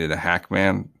said you needed a hack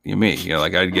man." Me, you know,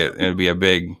 like it'd be a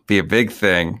big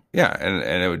thing. Yeah,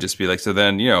 and it would just be like, so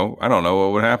then, you know, I don't know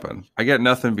what would happen. I get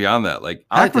nothing beyond that. Like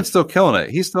Hackman's still killing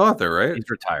it. He's still out there, right? He's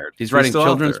retired. He's writing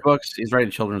children's books. He's writing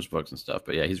children's books and stuff.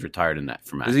 But yeah, he's retired in that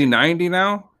from acting. Is he 90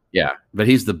 now? Yeah, but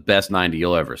he's the best 90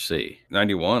 you'll ever see.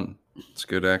 91. It's a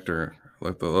good actor.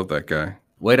 Love that guy.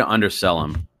 Way to undersell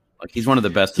him. Like he's one of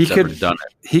the best that's ever done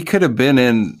it. He could have been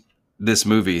in this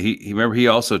movie. He remember he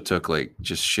also took like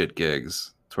just shit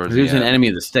gigs towards he was an Enemy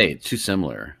of the State. Too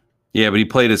similar. Yeah, but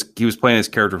he was playing his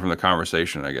character from The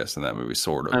Conversation, I guess, in that movie,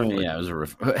 sort of. I mean, yeah, it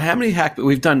was how many Hackman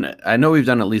we've done? I know we've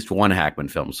done at least one Hackman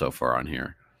film so far on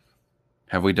here.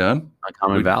 Have we done?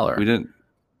 Uncommon Valor. We didn't.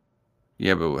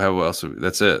 Yeah, but how else?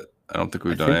 That's it. I don't think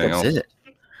we've done anything else. That's it.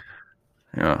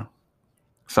 Yeah,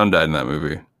 son died in that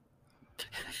movie.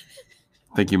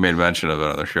 I think you made mention of it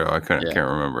on the show. I can't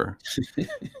remember.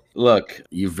 Look,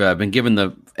 you've been given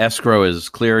the escrow is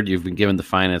cleared. You've been given the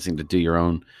financing to do your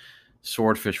own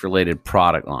swordfish related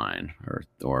product line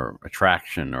or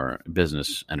attraction or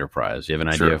business enterprise. You have an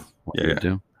idea of what you would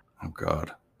do? Oh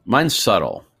God. Mine's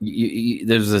subtle.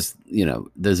 There's this, you know,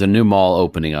 there's a new mall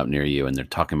opening up near you and they're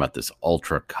talking about this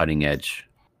ultra cutting edge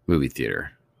movie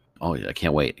theater. Oh yeah. I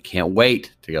can't wait.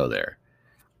 To go there.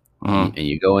 And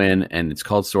you go in and it's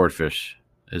called Swordfish.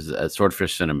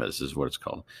 Swordfish Cinemas is what it's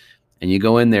called. And you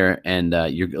go in there and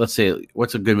let's say,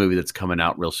 what's a good movie that's coming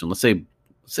out real soon? Let's say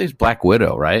it's Black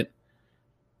Widow, right?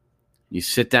 You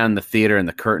sit down in the theater and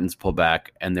the curtains pull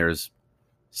back and there's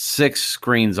 6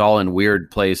 screens all in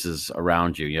weird places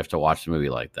around you. You have to watch the movie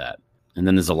like that. And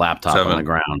then there's a laptop 7 on the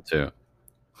ground too.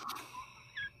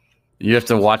 You have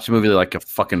to watch the movie like a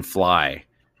fucking fly,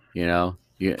 you know?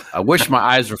 I wish my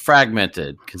eyes were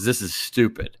fragmented because this is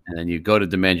stupid. And then you go to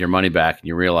demand your money back and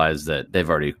you realize that they've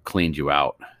already cleaned you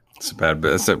out. It's a bad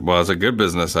business. Well, it's a good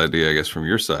business idea, I guess, from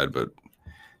your side, but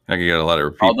I can get a lot of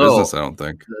repeat business, I don't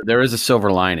think. There is a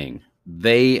silver lining.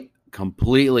 They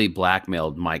completely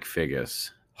blackmailed Mike Figgis,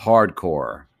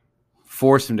 hardcore,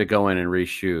 forced him to go in and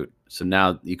reshoot. So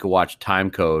now you can watch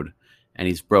Time Code, and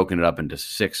he's broken it up into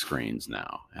 6 screens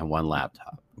now and 1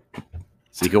 laptop.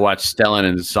 So you can watch Stellan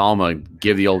and Salma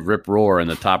give the old rip roar in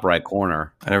the top right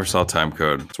corner. I never saw Time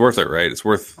Code. It's worth it, right? It's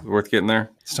worth getting there.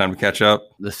 It's time to catch up.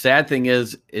 The sad thing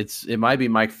is, it might be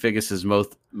Mike Figgis'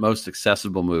 most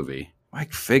accessible movie.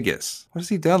 Mike Figgis. What has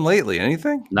he done lately?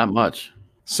 Anything? Not much.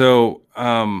 So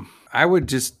I would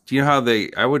just, you know how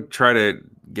I would try to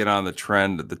get on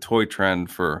the toy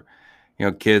trend for, you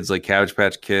know, kids like Cabbage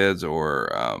Patch Kids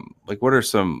or like what are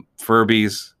some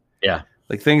Furbies? Yeah.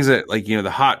 Like things that, like, you know, the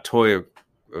hot toy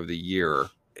of the year.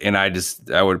 And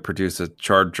I would produce a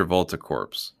charred Travolta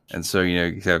corpse. And so, you know,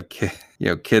 you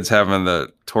have kids having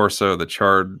the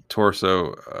charred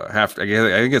torso half. I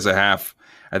think it's a half.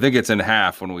 I think it's in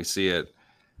half when we see it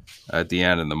at the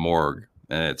end in the morgue,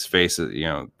 and its face, you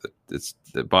know,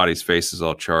 the body's face is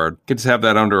all charred. Kids have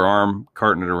that underarm,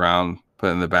 carting it around, put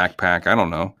it in the backpack. I don't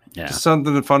know. Yeah. Just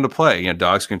something fun to play. You know,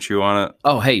 dogs can chew on it.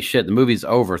 Oh, hey, shit, the movie's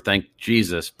over, thank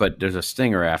Jesus, but there's a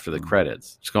stinger after the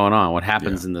credits. What's going on? What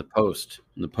happens in the post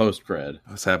cred?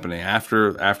 What's happening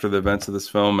after the events of this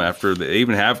film? After they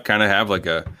even have like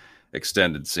a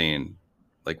extended scene,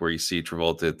 like where you see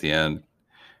Travolta at the end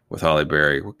with Halle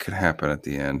Berry. What could happen at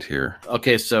the end here?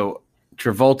 Okay, so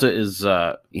Travolta is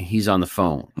he's on the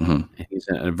phone. Mm-hmm. He's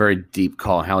in a very deep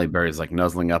call. Halle Berry's like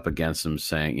nuzzling up against him,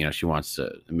 saying, you know, she wants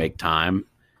to make time.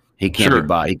 He can't Sure. be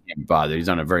bothered. He can't be bothered. He's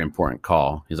on a very important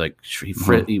call. He's like,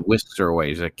 he whisks her away.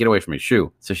 He's like, get away from me,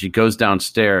 shoo. So she goes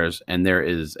downstairs, and there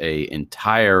is a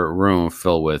entire room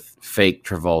filled with fake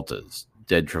Travoltas,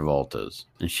 dead Travoltas.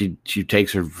 And she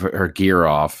takes her gear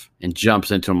off and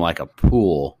jumps into him like a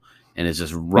pool, and is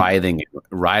just writhing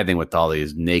with all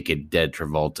these naked dead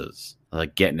Travoltas,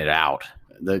 like getting it out.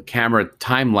 The camera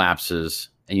time lapses,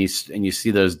 and you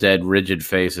see those dead, rigid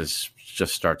faces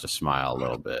just start to smile a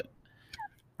little bit.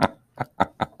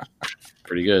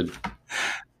 Pretty good.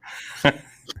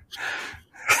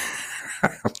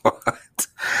 What?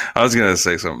 I was gonna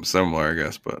say something similar, I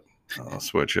guess, but I'll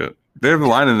switch it. They have a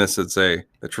line in this that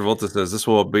Travolta says, "This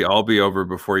will all be over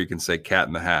before you can say Cat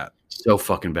in the Hat." So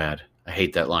fucking bad. I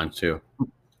hate that line too.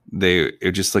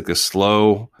 It just like a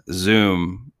slow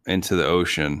zoom into the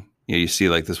ocean. You see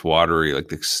like this watery, like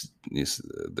this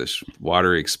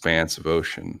watery expanse of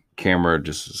ocean. Camera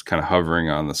just is kind of hovering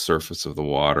on the surface of the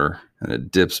water, and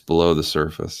it dips below the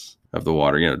surface of the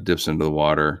water. It dips into the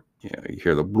water. You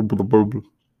hear the bloop, bloop, bloop, bloop,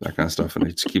 that kind of stuff, and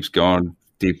it just keeps going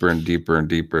deeper and deeper and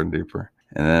deeper and deeper,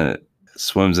 and then it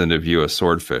swims into view a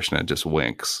swordfish, and it just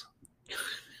winks.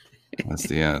 That's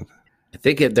the end. I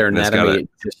think their anatomy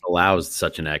just allows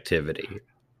such an activity.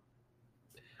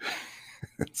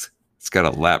 It's got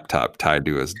a laptop tied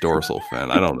to his dorsal fin.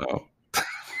 I don't know.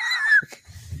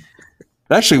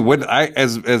 Actually,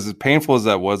 as painful as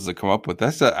that was to come up with,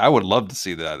 I would love to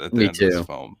see that at the end of this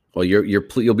film. Well,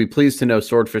 you'll be pleased to know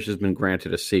Swordfish has been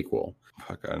granted a sequel.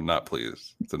 Fuck, I'm not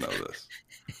pleased to know this.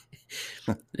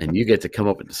 And you get to come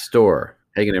up with the store.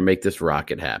 How are you going to make this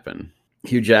rocket happen?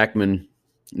 Hugh Jackman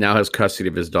now has custody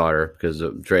of his daughter because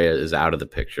Drea is out of the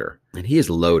picture, and he is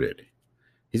loaded.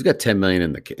 He's got $10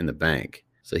 million in the bank,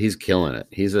 so he's killing it.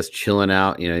 He's just chilling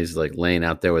out. He's like laying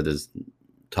out there with his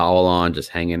towel on, just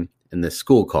hanging. And the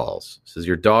school calls, says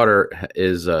your daughter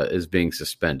is being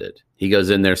suspended. He goes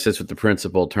in there, sits with the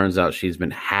principal. Turns out she's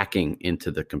been hacking into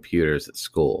the computers at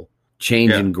school,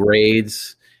 changing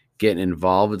grades, getting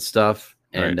involved with stuff.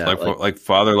 And right. like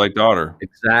father, like daughter.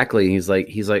 Exactly. He's like,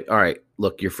 all right,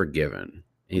 look, you're forgiven.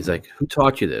 He's like, who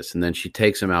taught you this? And then she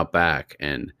takes him out back,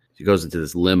 and she goes into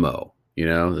this limo.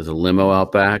 There's a limo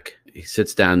out back. He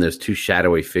sits down. There's two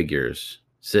shadowy figures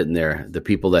sitting there. The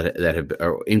people that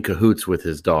are in cahoots with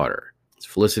his daughter. It's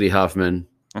Felicity Huffman.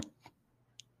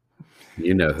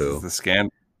 You know who? Is this the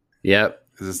scandal? Yep.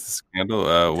 Is this the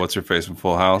scandal? What's her face from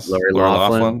Full House? Lori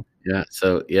Loughlin. Yeah.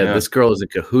 So this girl is in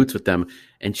cahoots with them,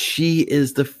 and she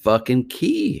is the fucking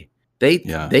key. They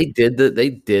did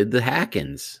the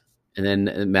hackins, and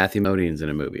then Matthew Modine's in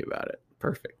a movie about it.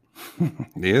 Perfect.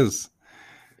 He is.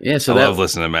 Yeah. So I love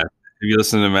listening to Matthew. Have you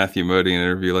listened to Matthew Modine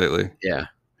interview lately? Yeah,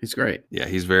 he's great. Yeah,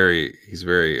 he's very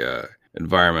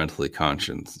environmentally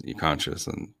conscious,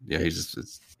 and he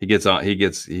goes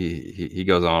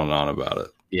on and on about it.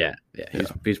 Yeah.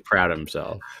 He's proud of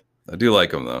himself. I do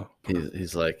like him though.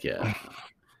 He's like,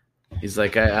 he's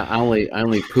like, I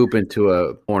only poop into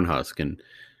a corn husk and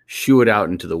shoo it out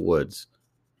into the woods.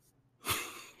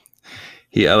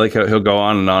 I like how he'll go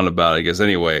on and on about it. He goes,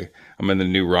 anyway, I'm in the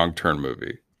new Wrong Turn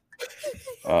movie.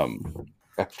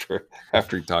 After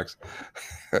he talks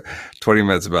 20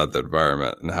 minutes about the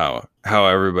environment and how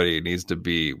everybody needs to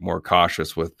be more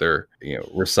cautious with their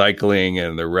recycling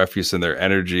and their refuse and their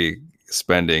energy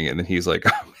spending, and then he's like,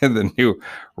 I'm in the new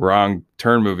Wrong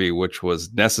Turn movie, which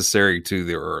was necessary to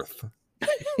the earth,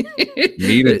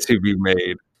 needed to be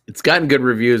made. It's gotten good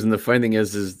reviews, and the funny thing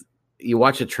is you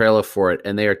watch a trailer for it,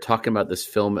 and they are talking about this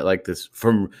film like this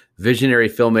from visionary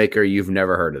filmmaker. You've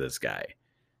never heard of this guy.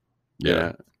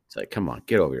 Yeah. It's like, come on,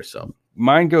 get over yourself.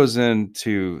 Mine goes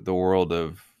into the world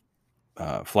of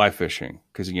fly fishing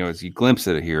because as you glimpse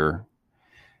at it here,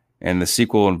 and the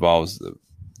sequel involves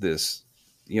this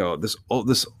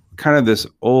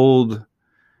old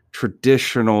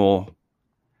traditional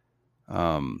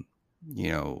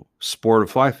sport of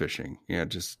fly fishing.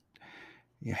 Just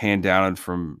hand down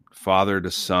from father to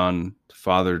son,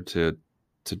 father to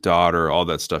daughter, all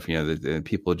that stuff. And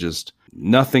people just.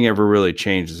 Nothing ever really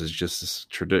changes. It's just this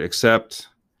except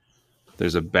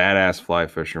there's a badass fly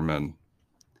fisherman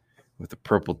with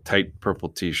a tight purple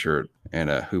t-shirt and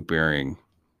a hoop earring,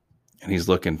 and he's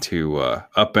looking to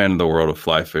upend the world of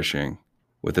fly fishing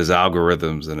with his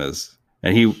algorithms and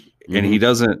he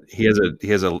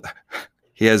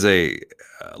has a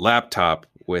laptop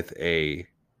with a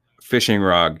fishing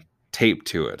rod taped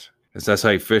to it. That's how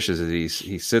he fishes.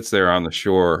 He sits there on the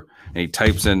shore and he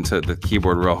types into the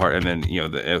keyboard real hard, and then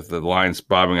if the line's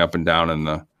bobbing up and down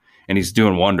and he's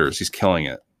doing wonders. He's killing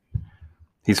it.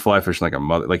 He's fly fishing like a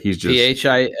mother. Like he's just PHISH.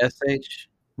 I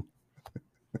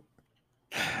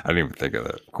didn't even think of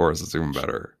that. Of course, it's even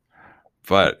better.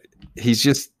 But he's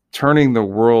just turning the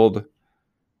world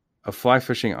of fly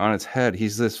fishing on its head.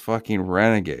 He's this fucking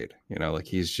renegade, like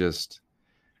he's just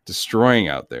destroying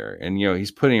out there, and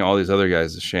he's putting all these other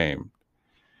guys to shame.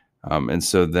 And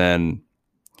so then,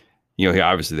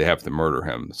 obviously they have to murder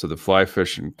him. So the fly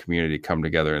fishing community come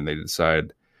together and they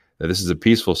decide that this is a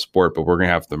peaceful sport, but we're going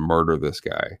to have to murder this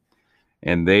guy.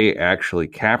 And they actually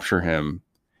capture him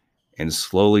and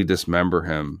slowly dismember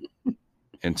him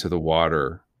into the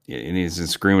water. And he's in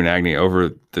screaming agony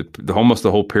over the almost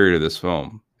the whole period of this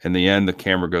film. In the end, the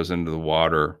camera goes into the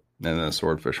water and then the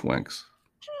swordfish winks.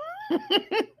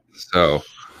 So,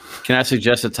 can I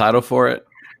suggest a title for it?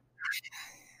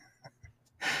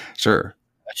 Sure.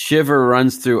 A shiver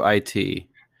runs through IT.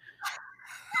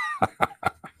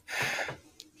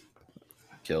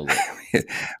 Killed it.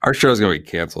 Our show's gonna be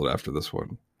canceled after this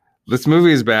one. This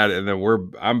movie is bad, and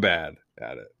then I'm bad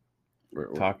at it. We're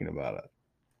talking about it.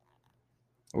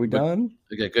 Are we done?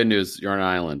 Okay, good news. You're on an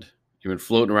island. You've been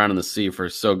floating around in the sea for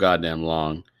so goddamn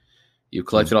long. You've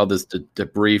collected all this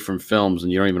debris from films,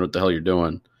 and you don't even know what the hell you're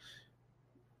doing.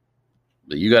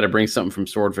 But you got to bring something from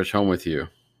Swordfish home with you.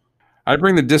 I'd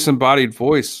bring the disembodied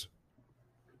voice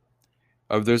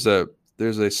of there's a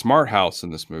smart house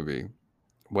in this movie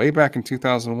way back in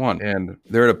 2001, and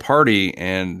they're at a party,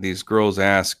 and these girls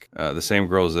ask the same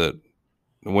girls that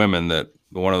one of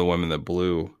the women that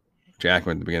blew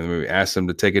Jackman at the beginning of the movie asked him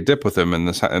to take a dip with him in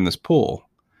this pool,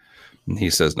 and he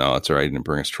says no, it's all right, he didn't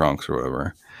bring his trunks or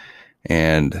whatever.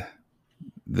 And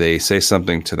they say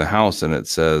something to the house, and it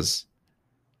says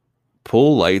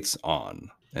pool lights on,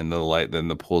 and then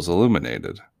the pool's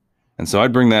illuminated. And so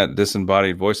I'd bring that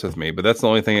disembodied voice with me, but that's the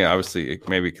only thing obviously it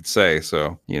maybe could say.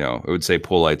 So, it would say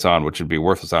pool lights on, which would be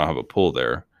worthless. I don't have a pool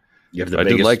there. You have the I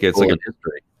biggest do like it. It's pool like in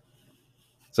history.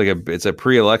 it's a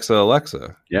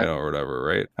Alexa, or whatever,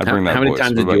 right? I'd bring that. How many voice.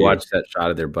 times What did about you watch that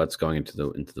shot of their butts going into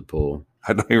the pool?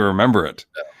 I don't even remember it.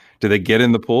 Do they get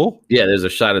in the pool? Yeah, there's a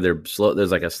shot of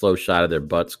there's like a slow shot of their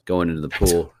butts going into the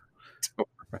pool. I don't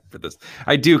remember this.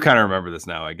 I do kind of remember this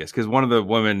now, I guess, because one of the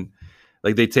women,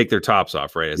 like, they take their tops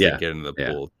off right as they get into the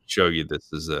pool, show you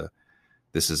this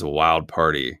is a wild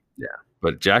party. Yeah,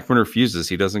 but Jackman refuses.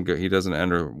 He doesn't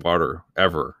enter water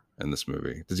ever in this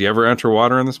movie. Does he ever enter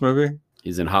water in this movie?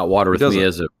 He's in hot water with me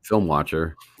as a film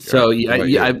watcher. So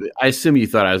I assume you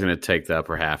thought I was going to take the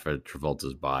upper half of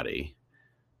Travolta's body.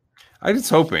 I was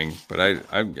hoping, but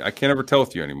I can't ever tell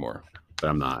with you anymore. But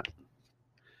I'm not.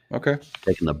 Okay.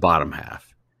 Taking the bottom half.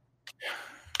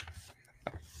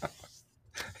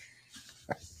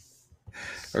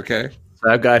 Okay. So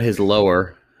I've got his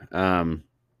lower,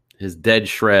 his dead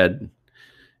shred.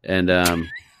 And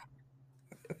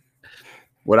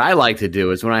what I like to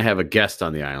do is when I have a guest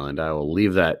on the island, I will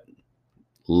leave that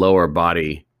lower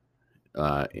body,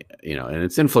 and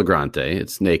it's in flagrante.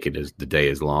 It's naked as the day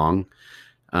is long.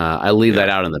 I leave that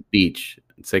out on the beach.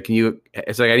 It's like,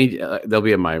 I need, they'll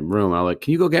be in my room. I'm like,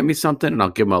 can you go get me something? And I'll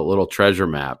give them a little treasure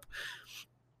map.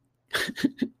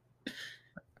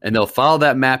 And they'll follow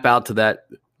that map out to that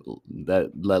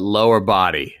lower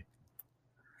body.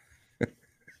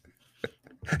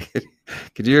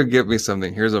 Could you get me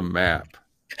something? Here's a map.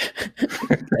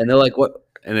 And they're like, what?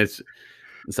 And it's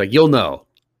like, you'll know.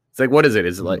 It's like, what is it?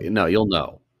 Is it like, no, you'll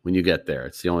know when you get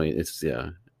there.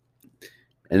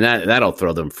 And that'll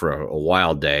throw them for a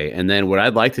wild day. And then what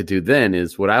I'd like to do then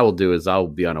is I'll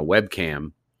be on a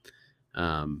webcam,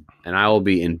 and I will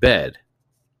be in bed.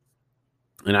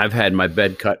 And I've had my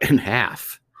bed cut in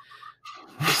half.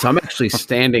 So I'm actually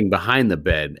standing behind the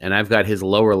bed, and I've got his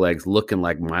lower legs looking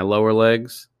like my lower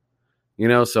legs.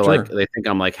 So sure. Like they think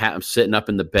I'm like I'm sitting up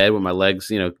in the bed with my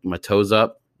legs, my toes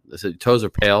up. The toes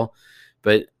are pale,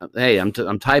 but hey, I'm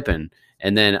typing.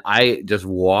 And then I just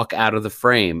walk out of the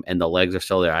frame, and the legs are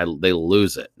still there. They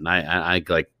lose it, and I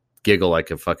like giggle like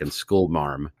a fucking school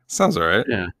marm. Sounds all right.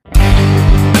 Yeah.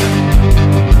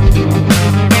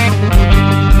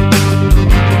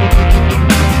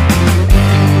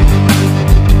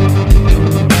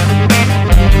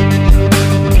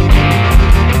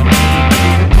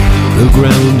 The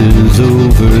ground is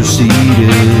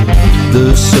overseeded,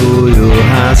 the soil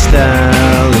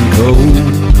hostile and cold.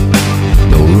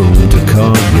 No room to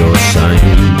carve your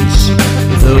signs.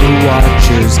 The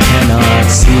watchers cannot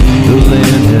see. The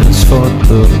land has fought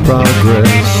the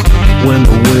progress. When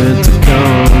the winter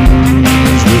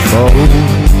comes, we fall,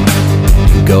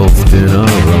 engulfed in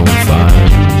our own fire,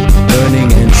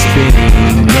 burning and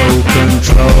spinning, no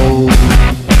control.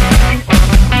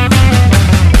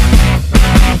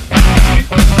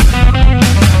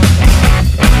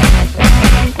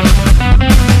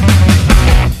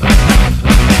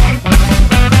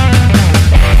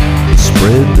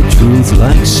 Spread the truth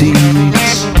like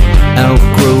seeds,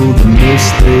 outgrow the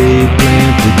mist they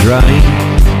planted dry.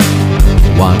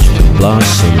 Watch the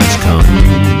blossoms come,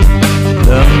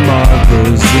 the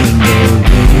markers in the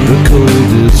wind. The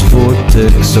coldest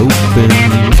vortex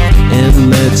opens and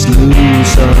lets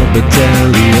loose our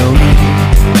battalion,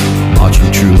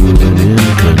 marching true and in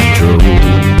control.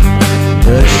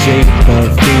 The shape of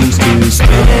things to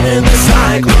spinning in the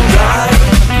cyclone dive,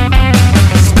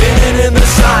 spinning in the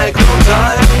cyclone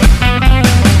dive.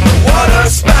 The water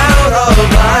spout of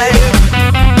life,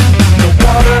 the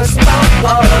water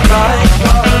spout of life.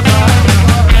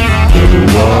 The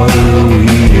water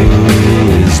wheel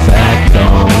is back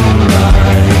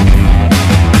online.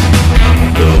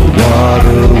 The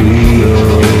water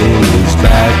wheel is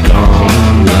back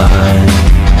online.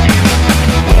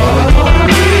 Water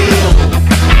wheel,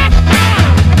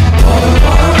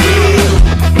 water wheel.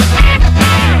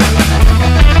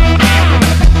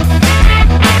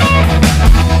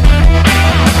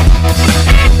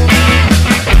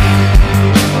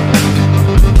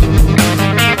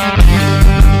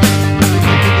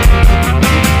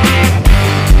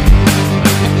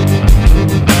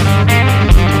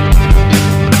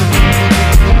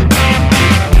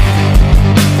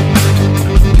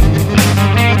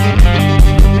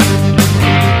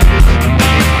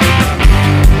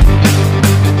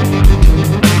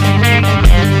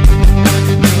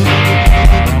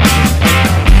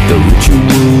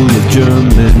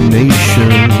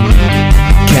 Germination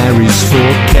carries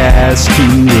forecast to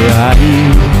the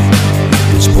hive.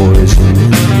 It's poison